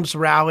 weeks Trump's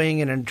rallying,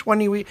 and in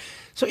 20 weeks.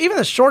 So even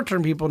the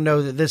short-term people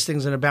know that this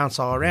thing's going to bounce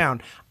all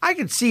around. I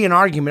could see an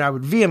argument. I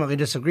would vehemently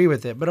disagree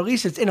with it, but at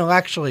least it's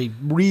intellectually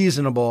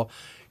reasonable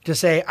to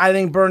say, I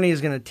think Bernie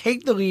is going to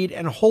take the lead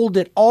and hold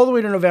it all the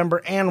way to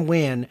November and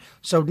win.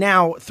 So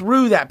now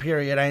through that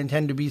period, I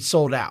intend to be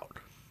sold out.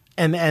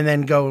 And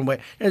then go and wait.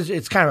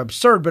 It's kind of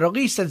absurd, but at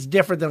least that's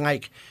different than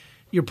like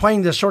you're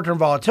playing this short-term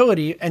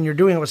volatility and you're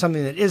doing it with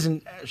something that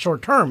isn't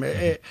short-term.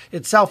 It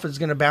itself is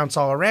going to bounce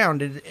all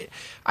around.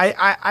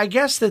 I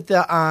guess that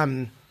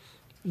the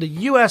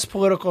U.S.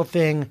 political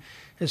thing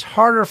is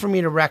harder for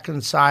me to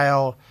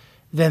reconcile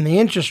than the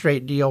interest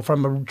rate deal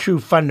from a true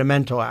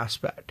fundamental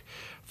aspect.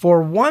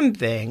 For one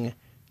thing,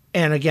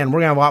 and again,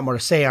 we're going to have a lot more to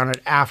say on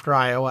it after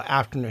Iowa,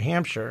 after New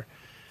Hampshire,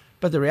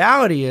 but the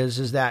reality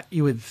is that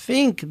you would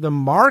think the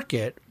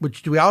market,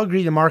 which do we all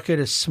agree the market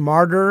is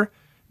smarter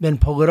than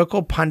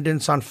political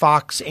pundits on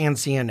Fox and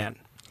CNN?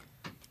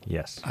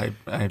 Yes.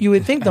 You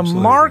would think the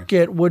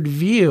market would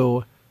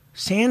view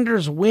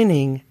Sanders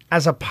winning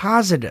as a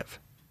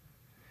positive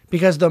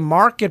because the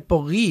market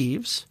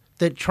believes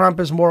that Trump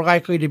is more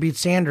likely to beat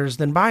Sanders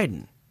than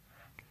Biden.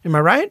 Am I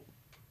right?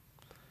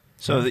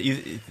 So that you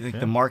think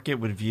the market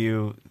would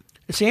view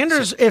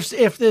Sanders if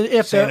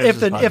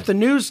the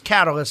news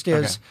catalyst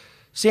is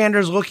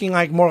Sanders looking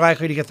like more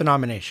likely to get the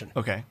nomination.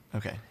 Okay.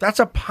 That's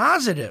a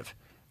positive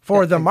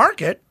for the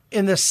market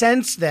in the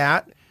sense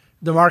that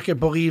the market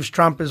believes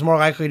Trump is more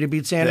likely to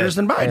beat Sanders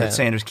than Biden. That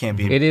Sanders can't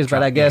beat it is,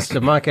 Trump. but I guess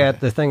the market,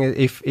 the thing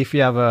is, if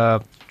you have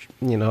a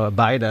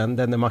Biden,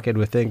 then the market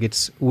would think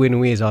it's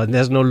win-win, or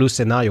there's no lose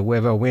scenario.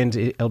 Whoever wins,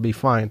 it'll be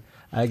fine.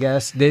 I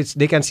guess they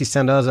can see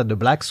Sanders as the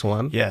black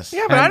swan. Yes.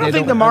 Yeah, but I don't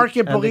think the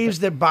market believes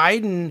that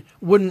Biden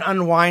wouldn't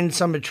unwind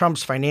some of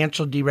Trump's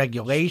financial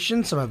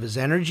deregulation, some of his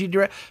energy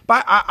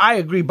I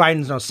agree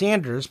Biden's no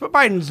Sanders, but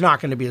Biden's not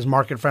going to be as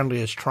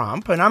market-friendly as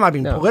Trump. And I'm not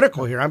being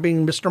political here. I'm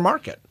being Mr.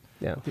 Market.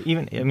 Yeah.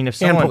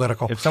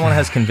 If someone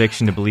has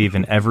conviction to believe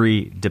in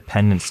every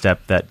dependent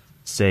step that,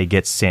 say,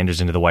 gets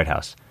Sanders into the White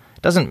House,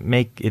 doesn't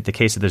make it the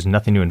case that there's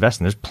nothing to invest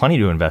in. There's plenty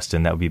to invest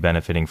in that would be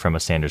benefiting from a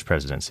Sanders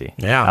presidency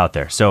out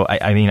there. So,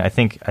 I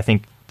think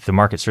the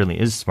market certainly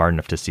is smart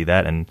enough to see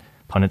that, and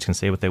pundits can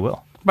say what they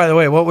will. By the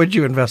way, what would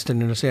you invest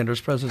in a Sanders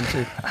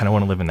presidency? I don't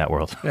want to live in that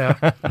world.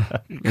 Yeah,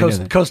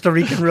 Costa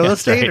Rican real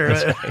estate?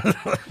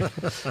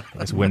 That's right.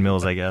 It's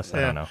windmills, I guess.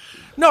 I don't know.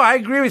 No, I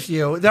agree with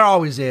you. There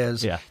always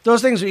is. Yeah.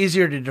 Those things are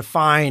easier to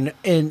define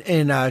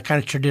in a kind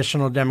of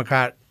traditional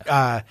Democrat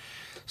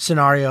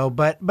scenario.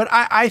 But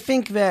I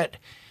think that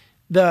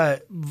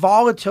the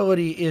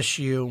volatility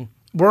issue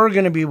we're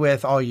going to be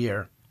with all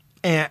year,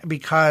 and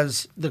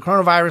because the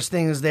coronavirus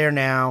thing is there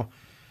now.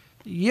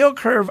 The yield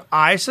curve,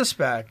 I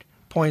suspect,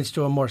 points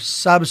to a more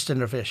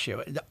substantive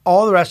issue.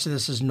 All the rest of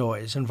this is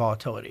noise and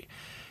volatility.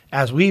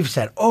 As we've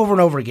said over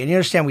and over again, you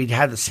understand we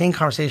had the same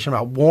conversation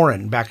about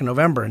Warren back in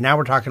November, and now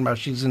we're talking about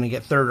she's going to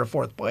get third or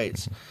fourth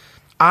place.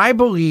 I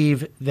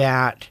believe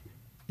that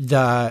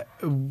the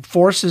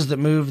forces that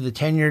moved the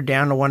 10-year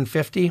down to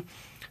 150,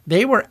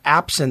 they were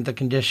absent the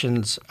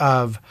conditions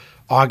of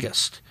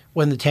August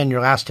when the 10-year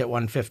last hit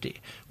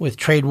 150, with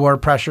trade war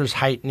pressures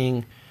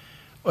heightening.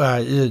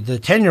 The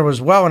 10-year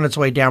was well on its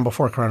way down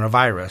before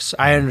coronavirus.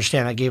 I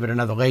understand I gave it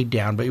another leg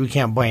down, but you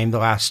can't blame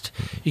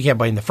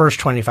the first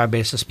 25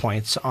 basis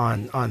points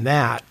on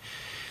that.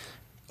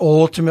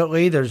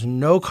 Ultimately, there's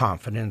no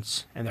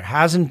confidence, and there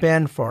hasn't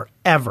been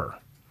forever,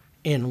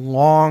 in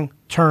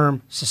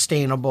long-term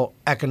sustainable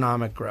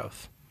economic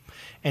growth.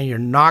 and you're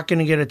not going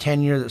to get a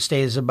 10-year that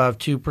stays above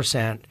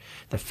 2%.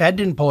 The Fed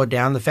didn't pull it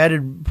down. The Fed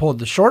had pulled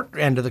the short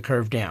end of the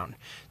curve down.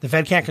 The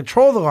Fed can't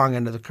control the long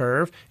end of the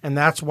curve, and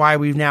that's why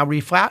we've now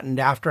reflattened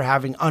after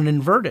having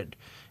uninverted,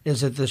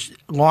 is that the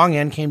long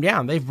end came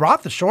down. They've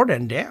brought the short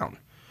end down.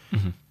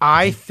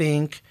 I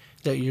think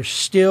that you're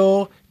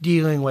still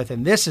dealing with,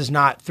 and this is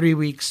not 3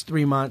 weeks,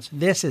 3 months.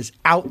 This is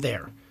out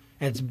there.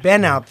 And it's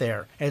been out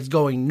there. And it's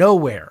going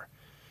nowhere.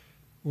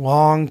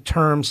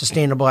 Long-term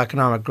sustainable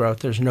economic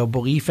growth. There's no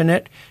belief in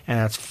it, and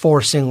that's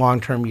forcing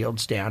long-term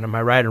yields down. Am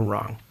I right or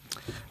wrong?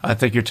 I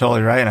think you're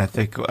totally right, and I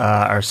think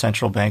our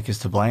central bank is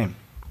to blame.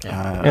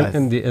 Yeah.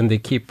 And they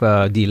keep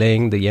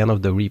delaying the end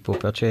of the repo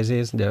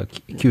purchases, the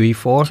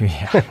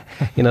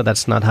QE4.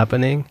 That's not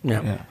happening.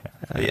 Yeah.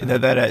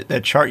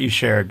 That chart you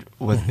shared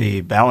with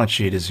the balance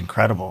sheet is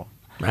incredible.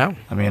 Wow.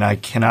 I mean, I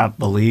cannot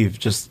believe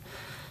just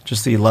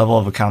the level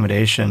of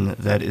accommodation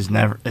that is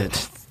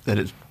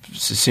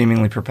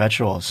seemingly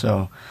perpetual.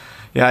 So,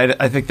 yeah,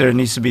 I think there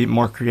needs to be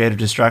more creative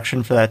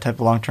destruction for that type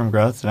of long-term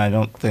growth, and I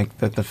don't think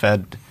that the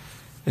Fed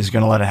is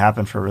going to let it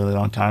happen for a really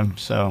long time.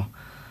 So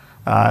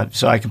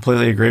I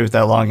completely agree with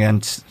that long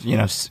end,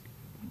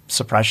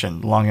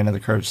 suppression, long end of the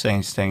curve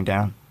staying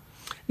down.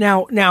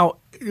 Now,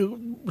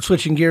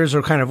 switching gears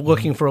or kind of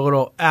looking for a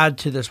little add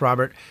to this,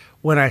 Robert.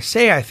 When I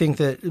say I think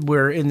that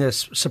we're in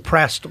this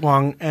suppressed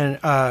long end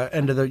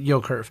of the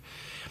yield curve,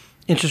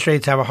 interest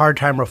rates have a hard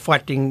time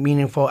reflecting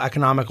meaningful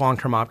economic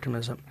long-term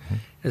optimism.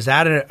 Is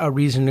that a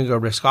reason to go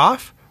risk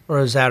off? Or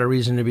is that a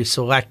reason to be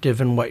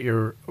selective in what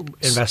you're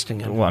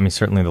investing in? Well, I mean,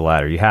 certainly the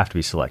latter. You have to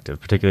be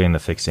selective, particularly in the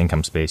fixed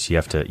income space. You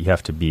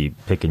have to be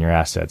picking your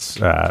assets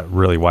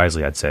really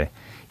wisely, I'd say.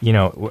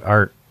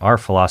 Our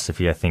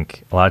philosophy, I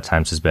think, a lot of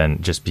times has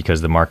been just because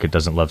the market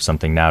doesn't love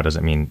something now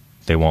doesn't mean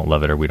they won't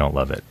love it or we don't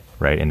love it,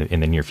 right, in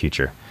the near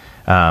future.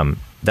 I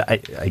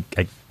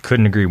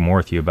couldn't agree more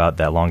with you about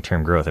that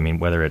long-term growth. I mean,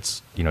 whether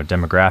it's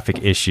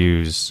demographic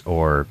issues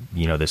or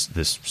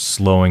this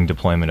slowing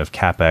deployment of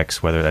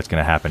capex, whether that's going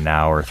to happen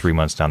now or 3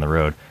 months down the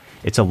road,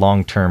 it's a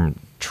long-term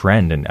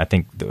trend. And I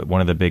think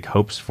one of the big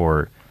hopes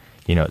for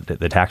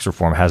the tax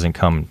reform hasn't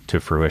come to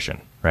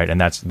fruition, right?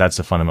 And that's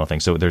the fundamental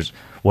thing. So there's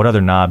what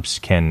other knobs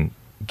can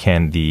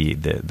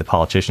the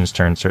politicians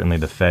turn? Certainly,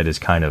 the Fed is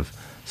kind of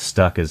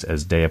stuck,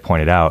 as Dea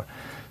pointed out.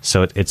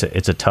 So it's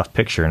a tough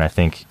picture, and I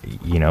think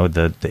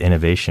the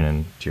innovation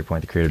and, to your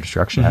point, the creative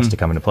destruction has to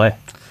come into play.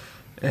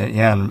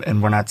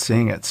 And we're not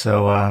seeing it.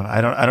 So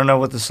I don't know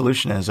what the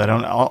solution is.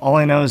 All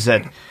I know is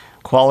that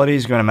quality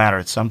is going to matter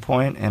at some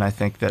point, and I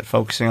think that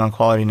focusing on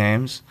quality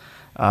names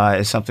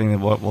is something that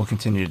we'll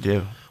continue to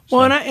do.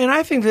 Well, and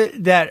I think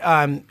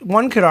that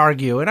one could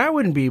argue, and I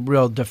wouldn't be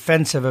real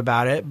defensive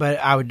about it, but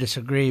I would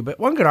disagree. But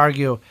one could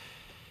argue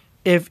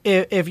if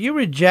you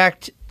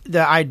reject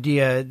the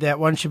idea that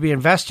one should be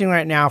investing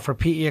right now for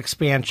PE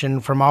expansion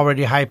from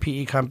already high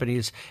PE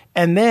companies,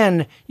 and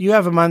then you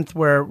have a month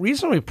where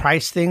reasonably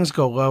priced things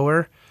go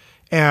lower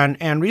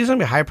and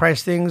reasonably high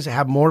priced things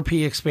have more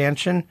PE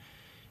expansion,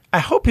 I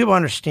hope people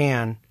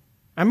understand.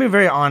 I'm being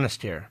very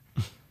honest here.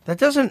 That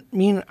doesn't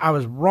mean I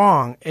was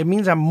wrong. It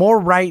means I'm more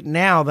right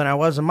now than I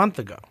was a month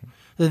ago.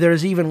 That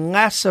there's even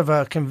less of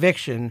a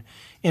conviction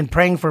in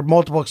praying for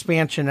multiple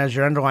expansion as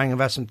your underlying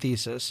investment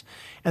thesis,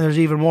 and there's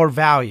even more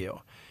value.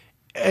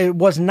 It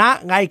was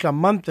not like a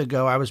month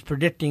ago I was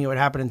predicting it would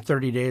happen in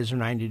 30 days or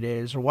 90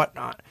 days or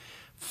whatnot.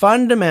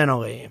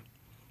 Fundamentally,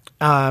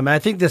 I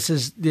think this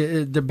is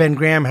the Ben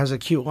Graham has a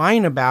cute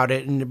line about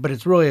it, but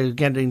it's really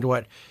getting to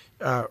what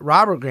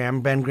Robert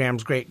Graham, Ben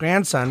Graham's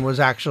great-grandson, was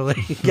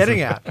actually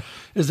getting at,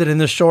 is that in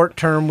the short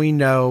term we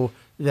know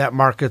that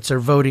markets are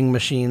voting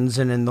machines,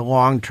 and in the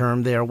long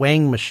term they are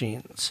weighing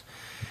machines.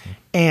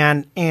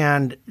 And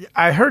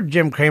I heard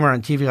Jim Cramer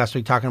on TV last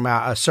week talking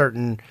about a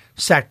certain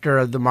sector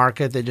of the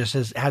market that just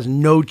has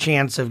no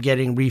chance of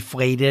getting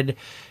reflated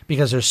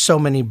because there's so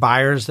many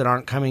buyers that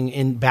aren't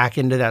coming back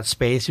into that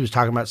space. He was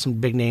talking about some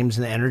big names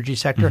in the energy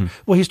sector.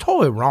 Well, he's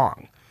totally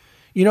wrong.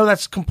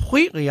 That's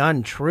completely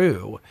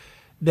untrue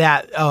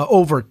that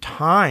over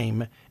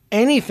time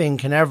anything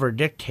can ever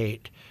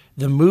dictate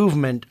the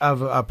movement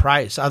of a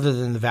price other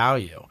than the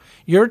value.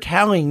 You're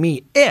telling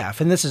me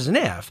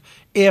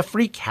if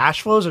free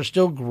cash flows are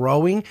still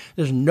growing,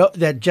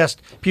 that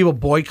just people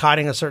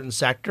boycotting a certain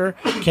sector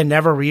can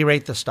never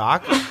re-rate the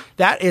stock.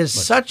 That is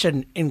such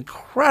an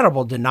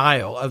incredible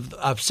denial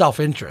of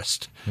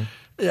self-interest.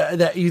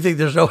 That you think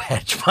there's no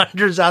hedge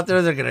funders out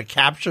there that are going to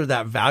capture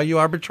that value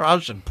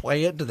arbitrage and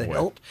play it to the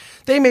hilt.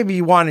 They may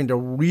be wanting to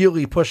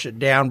really push it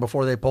down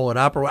before they pull it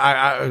up or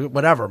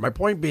whatever. My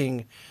point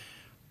being,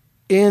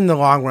 in the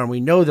long run, we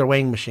know they're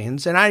weighing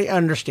machines. And I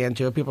understand,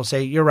 too, if people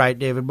say, you're right,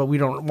 David, but we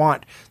don't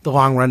want the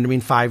long run to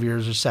mean 5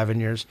 years or 7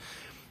 years.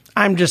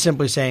 I'm just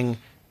simply saying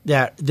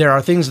that there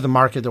are things in the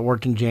market that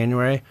worked in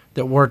January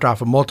that worked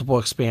off of multiple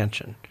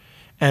expansion.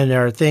 And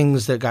there are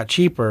things that got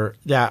cheaper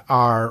that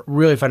are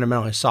really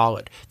fundamentally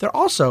solid. There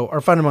also are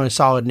fundamentally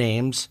solid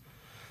names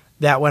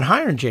that went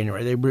higher in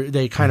January.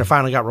 They kind of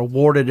finally got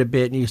rewarded a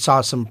bit, and you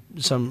saw some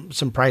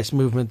price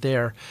movement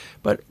there.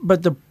 But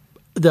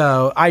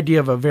the idea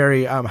of a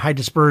very high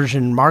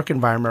dispersion market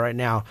environment right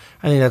now,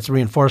 I think that's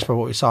reinforced by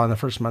what we saw in the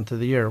first month of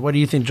the year. What do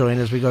you think, Julian,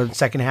 as we go to the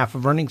second half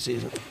of earnings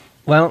season?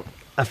 Well,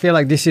 I feel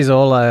like this is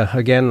all,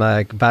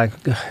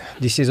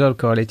 this is all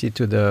correlated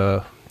to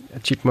the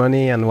cheap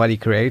money and what he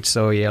creates.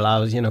 So he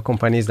allows,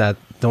 companies that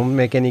don't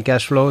make any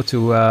cash flow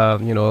to,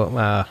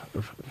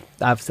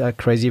 have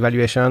crazy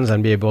valuations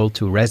and be able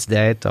to raise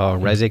debt or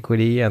raise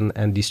equity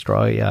and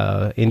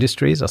destroy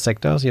industries or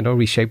sectors,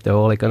 reshape the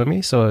whole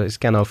economy. So it's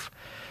kind of,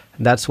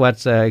 that's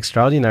what's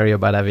extraordinary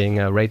about having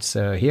rates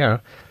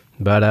here.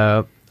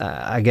 But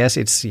I guess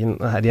it's,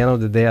 at the end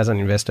of the day, as an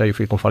investor, you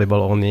feel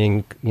comfortable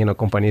owning,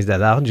 companies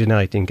that are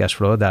generating cash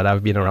flow, that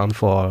have been around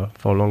for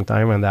a long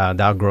time and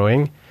that are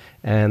growing.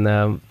 And,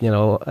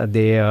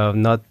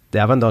 they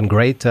haven't done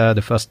great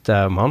the first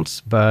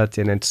months, but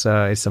it's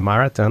a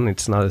marathon.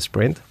 It's not a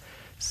sprint.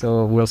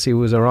 So we'll see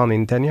who's around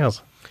in 10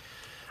 years.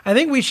 I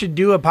think we should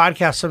do a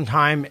podcast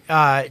sometime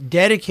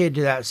dedicated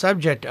to that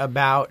subject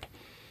about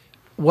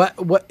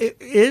what it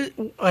is,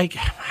 like,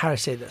 how do I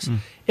say this?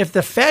 If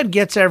the Fed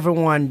gets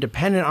everyone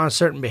dependent on a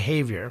certain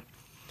behavior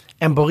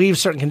and believes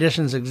certain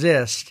conditions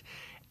exist,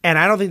 and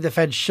I don't think the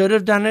Fed should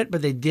have done it,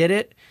 but they did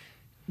it,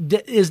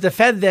 is the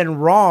Fed then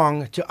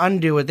wrong to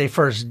undo what they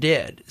first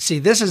did? See,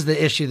 this is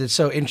the issue that's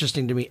so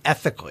interesting to me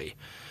ethically,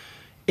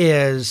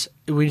 is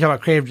when you talk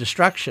about creative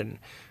destruction.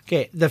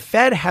 Okay, the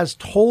Fed has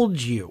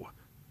told you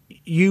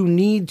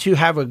need to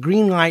have a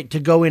green light to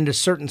go into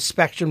certain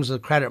spectrums of the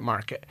credit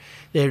market.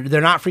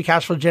 They're not free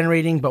cash flow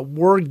generating, but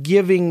we're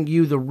giving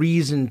you the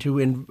reason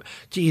to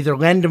either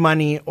lend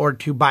money or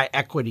to buy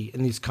equity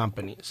in these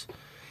companies.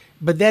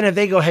 But then if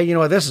they go, hey,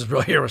 this is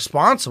really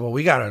irresponsible,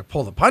 we got to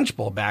pull the punch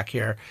bowl back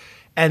here,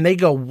 and they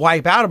go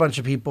wipe out a bunch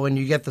of people and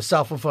you get the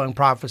self-fulfilling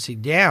prophecy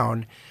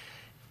down,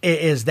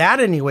 is that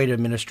any way to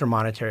administer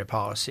monetary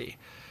policy?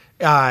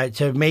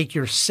 To make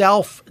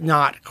yourself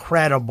not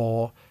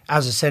credible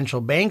as a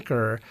central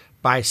banker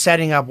by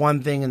setting up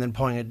one thing and then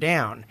pulling it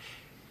down.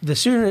 As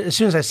soon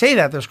as I say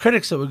that, there's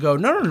critics that would go,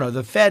 no,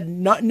 the Fed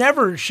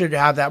never should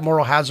have that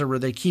moral hazard where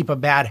they keep a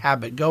bad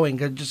habit going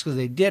just because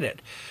they did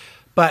it.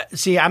 But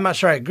see, I'm not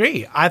sure I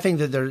agree. I think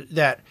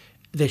that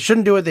they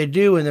shouldn't do what they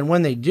do, and then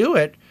when they do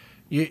it,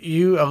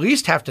 you at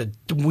least have to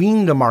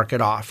wean the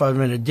market off of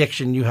an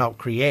addiction you help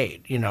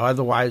create.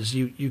 Otherwise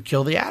you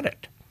kill the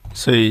addict.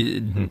 So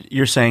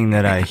you're saying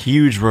that a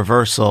huge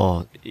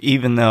reversal,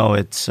 even though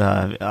it's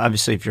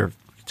obviously if you're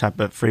type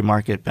of free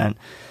market bent,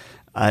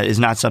 is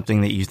not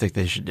something that you think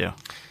they should do?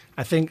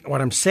 I think what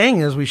I'm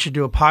saying is we should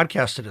do a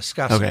podcast to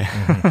discuss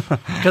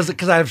it.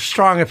 Because I have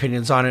strong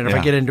opinions on it. If I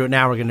get into it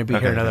now, we're going to be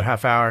here another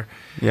half hour.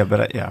 Yeah,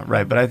 but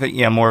right. But I think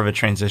more of a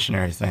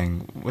transitionary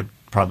thing would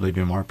probably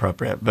be more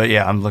appropriate. But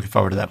I'm looking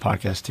forward to that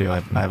podcast too. I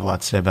have a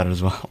lot to say about it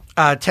as well.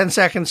 10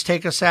 seconds,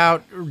 take us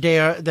out.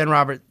 Dea, then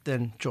Robert,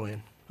 then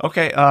Julian.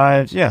 Okay,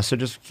 so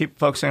just keep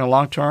focusing on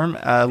long term.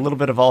 A little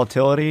bit of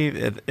volatility.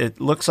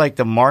 It looks like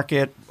the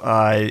market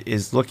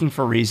is looking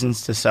for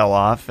reasons to sell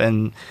off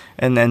and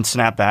then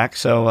snap back.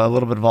 So a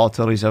little bit of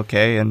volatility is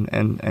okay,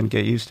 and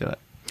get used to it.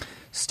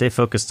 Stay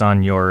focused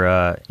on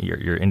your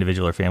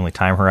individual or family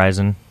time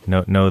horizon.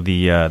 Know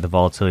the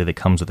volatility that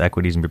comes with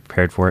equities and be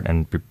prepared for it,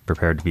 and be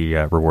prepared to be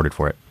rewarded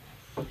for it.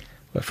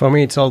 But for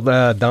me, it's all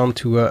down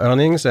to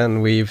earnings,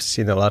 and we've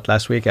seen a lot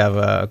last week. I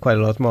have quite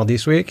a lot more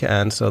this week,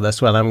 and so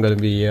that's what I'm going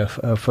to be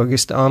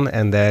focused on.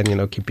 And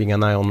then, keeping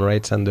an eye on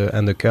rates and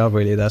the curve.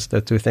 Really, that's the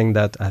two things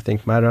that I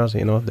think matters.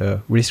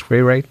 The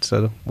risk-free rate,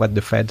 so what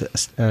the Fed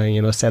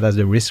said as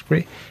the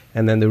risk-free,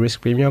 and then the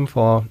risk premium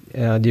for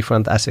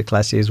different asset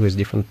classes with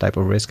different type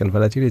of risk and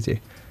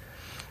volatility.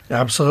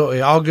 Absolutely,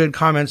 all good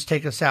comments.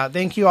 Take us out.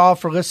 Thank you all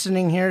for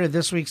listening here to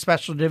this week's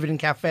special Dividend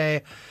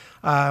Cafe.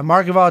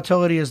 Market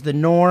volatility is the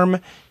norm.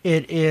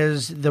 It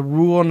is the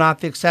rule, not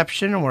the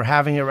exception, and we're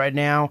having it right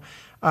now.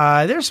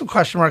 There's some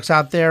question marks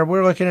out there.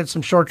 We're looking at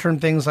some short-term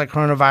things like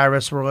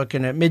coronavirus. We're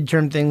looking at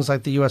mid-term things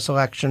like the U.S.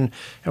 election,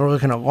 and we're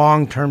looking at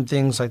long-term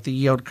things like the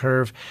yield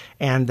curve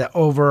and the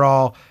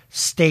overall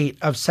state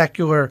of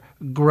secular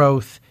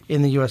growth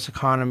in the U.S.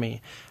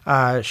 economy.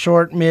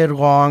 Short, mid,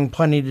 long,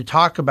 plenty to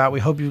talk about. We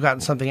hope you've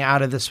gotten something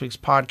out of this week's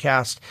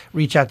podcast.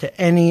 Reach out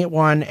to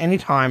anyone,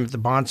 anytime at the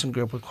Bahnsen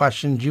Group with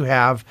questions you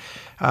have.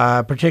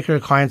 Particular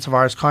clients of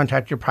ours,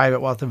 contact your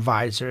private wealth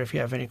advisor if you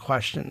have any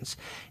questions.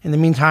 In the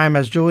meantime,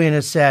 as Julian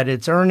has said,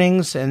 it's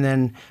earnings, and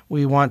then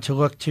we want to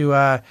look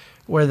to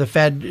where the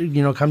Fed,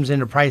 comes in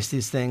to price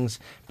these things.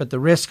 But the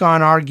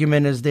risk-on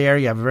argument is there.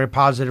 You have a very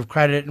positive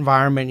credit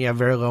environment. You have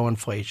very low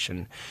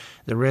inflation.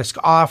 The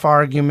risk-off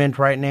argument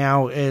right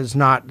now is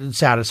not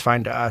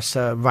satisfying to us,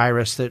 a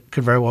virus that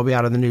could very well be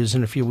out of the news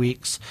in a few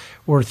weeks.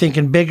 We're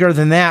thinking bigger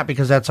than that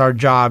because that's our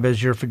job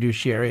as your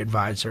fiduciary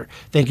advisor.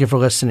 Thank you for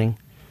listening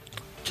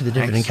to the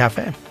Dividend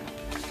Cafe.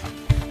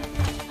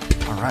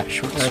 All right,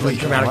 short, sweet.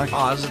 Dramatic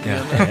pause.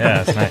 Yeah,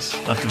 that's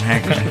nice. Left him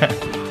hanging.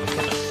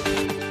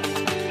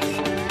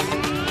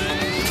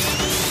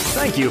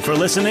 Thank you for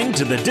listening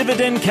to the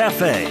Dividend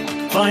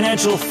Cafe,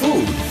 financial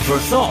food for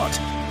thought.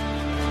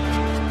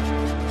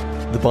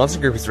 The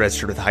Bahnsen Group is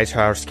registered with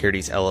Hightower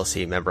Securities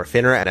LLC, member of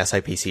FINRA and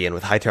SIPC, and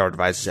with Hightower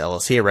Advisors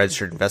LLC, a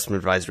registered investment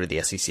advisor of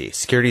the SEC.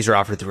 Securities are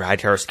offered through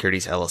Hightower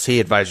Securities LLC.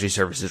 Advisory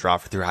services are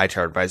offered through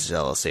Hightower Advisors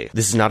LLC.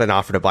 This is not an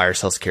offer to buy or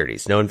sell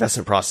securities. No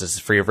investment process is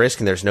free of risk,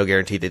 and there's no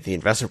guarantee that the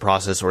investment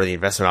process or the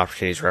investment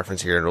opportunities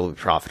referenced herein will be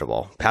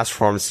profitable. Past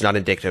performance is not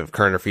indicative of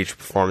current or future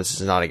performance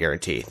is not a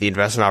guarantee. The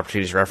investment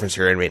opportunities referenced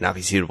herein may not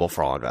be suitable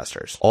for all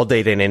investors. All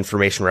data and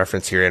information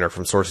referenced herein are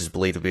from sources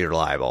believed to be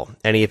reliable.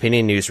 Any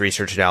opinion, news,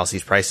 research,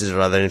 analyses, prices,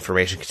 or other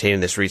information contained in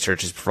this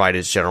research is provided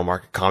as general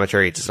market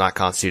commentary. It does not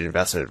constitute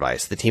investment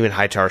advice. The team at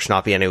Hightower should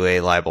not be in any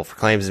way liable for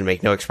claims and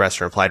make no express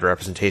or implied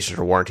representations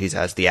or warranties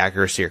as to the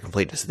accuracy or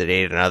completeness of the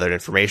data and other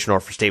information, or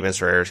for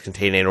statements or errors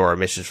contained in or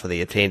omissions from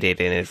the obtained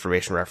data and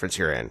information referenced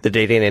herein. The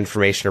data and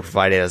information are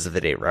provided as of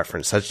the date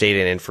referenced. Such data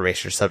and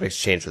information are subject to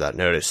change without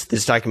notice.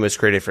 This document was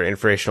created for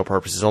informational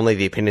purposes only.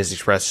 The opinions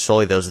expressed are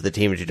solely those of the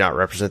team and do not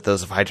represent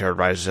those of Hightower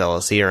Advisors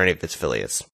LLC or any of its affiliates.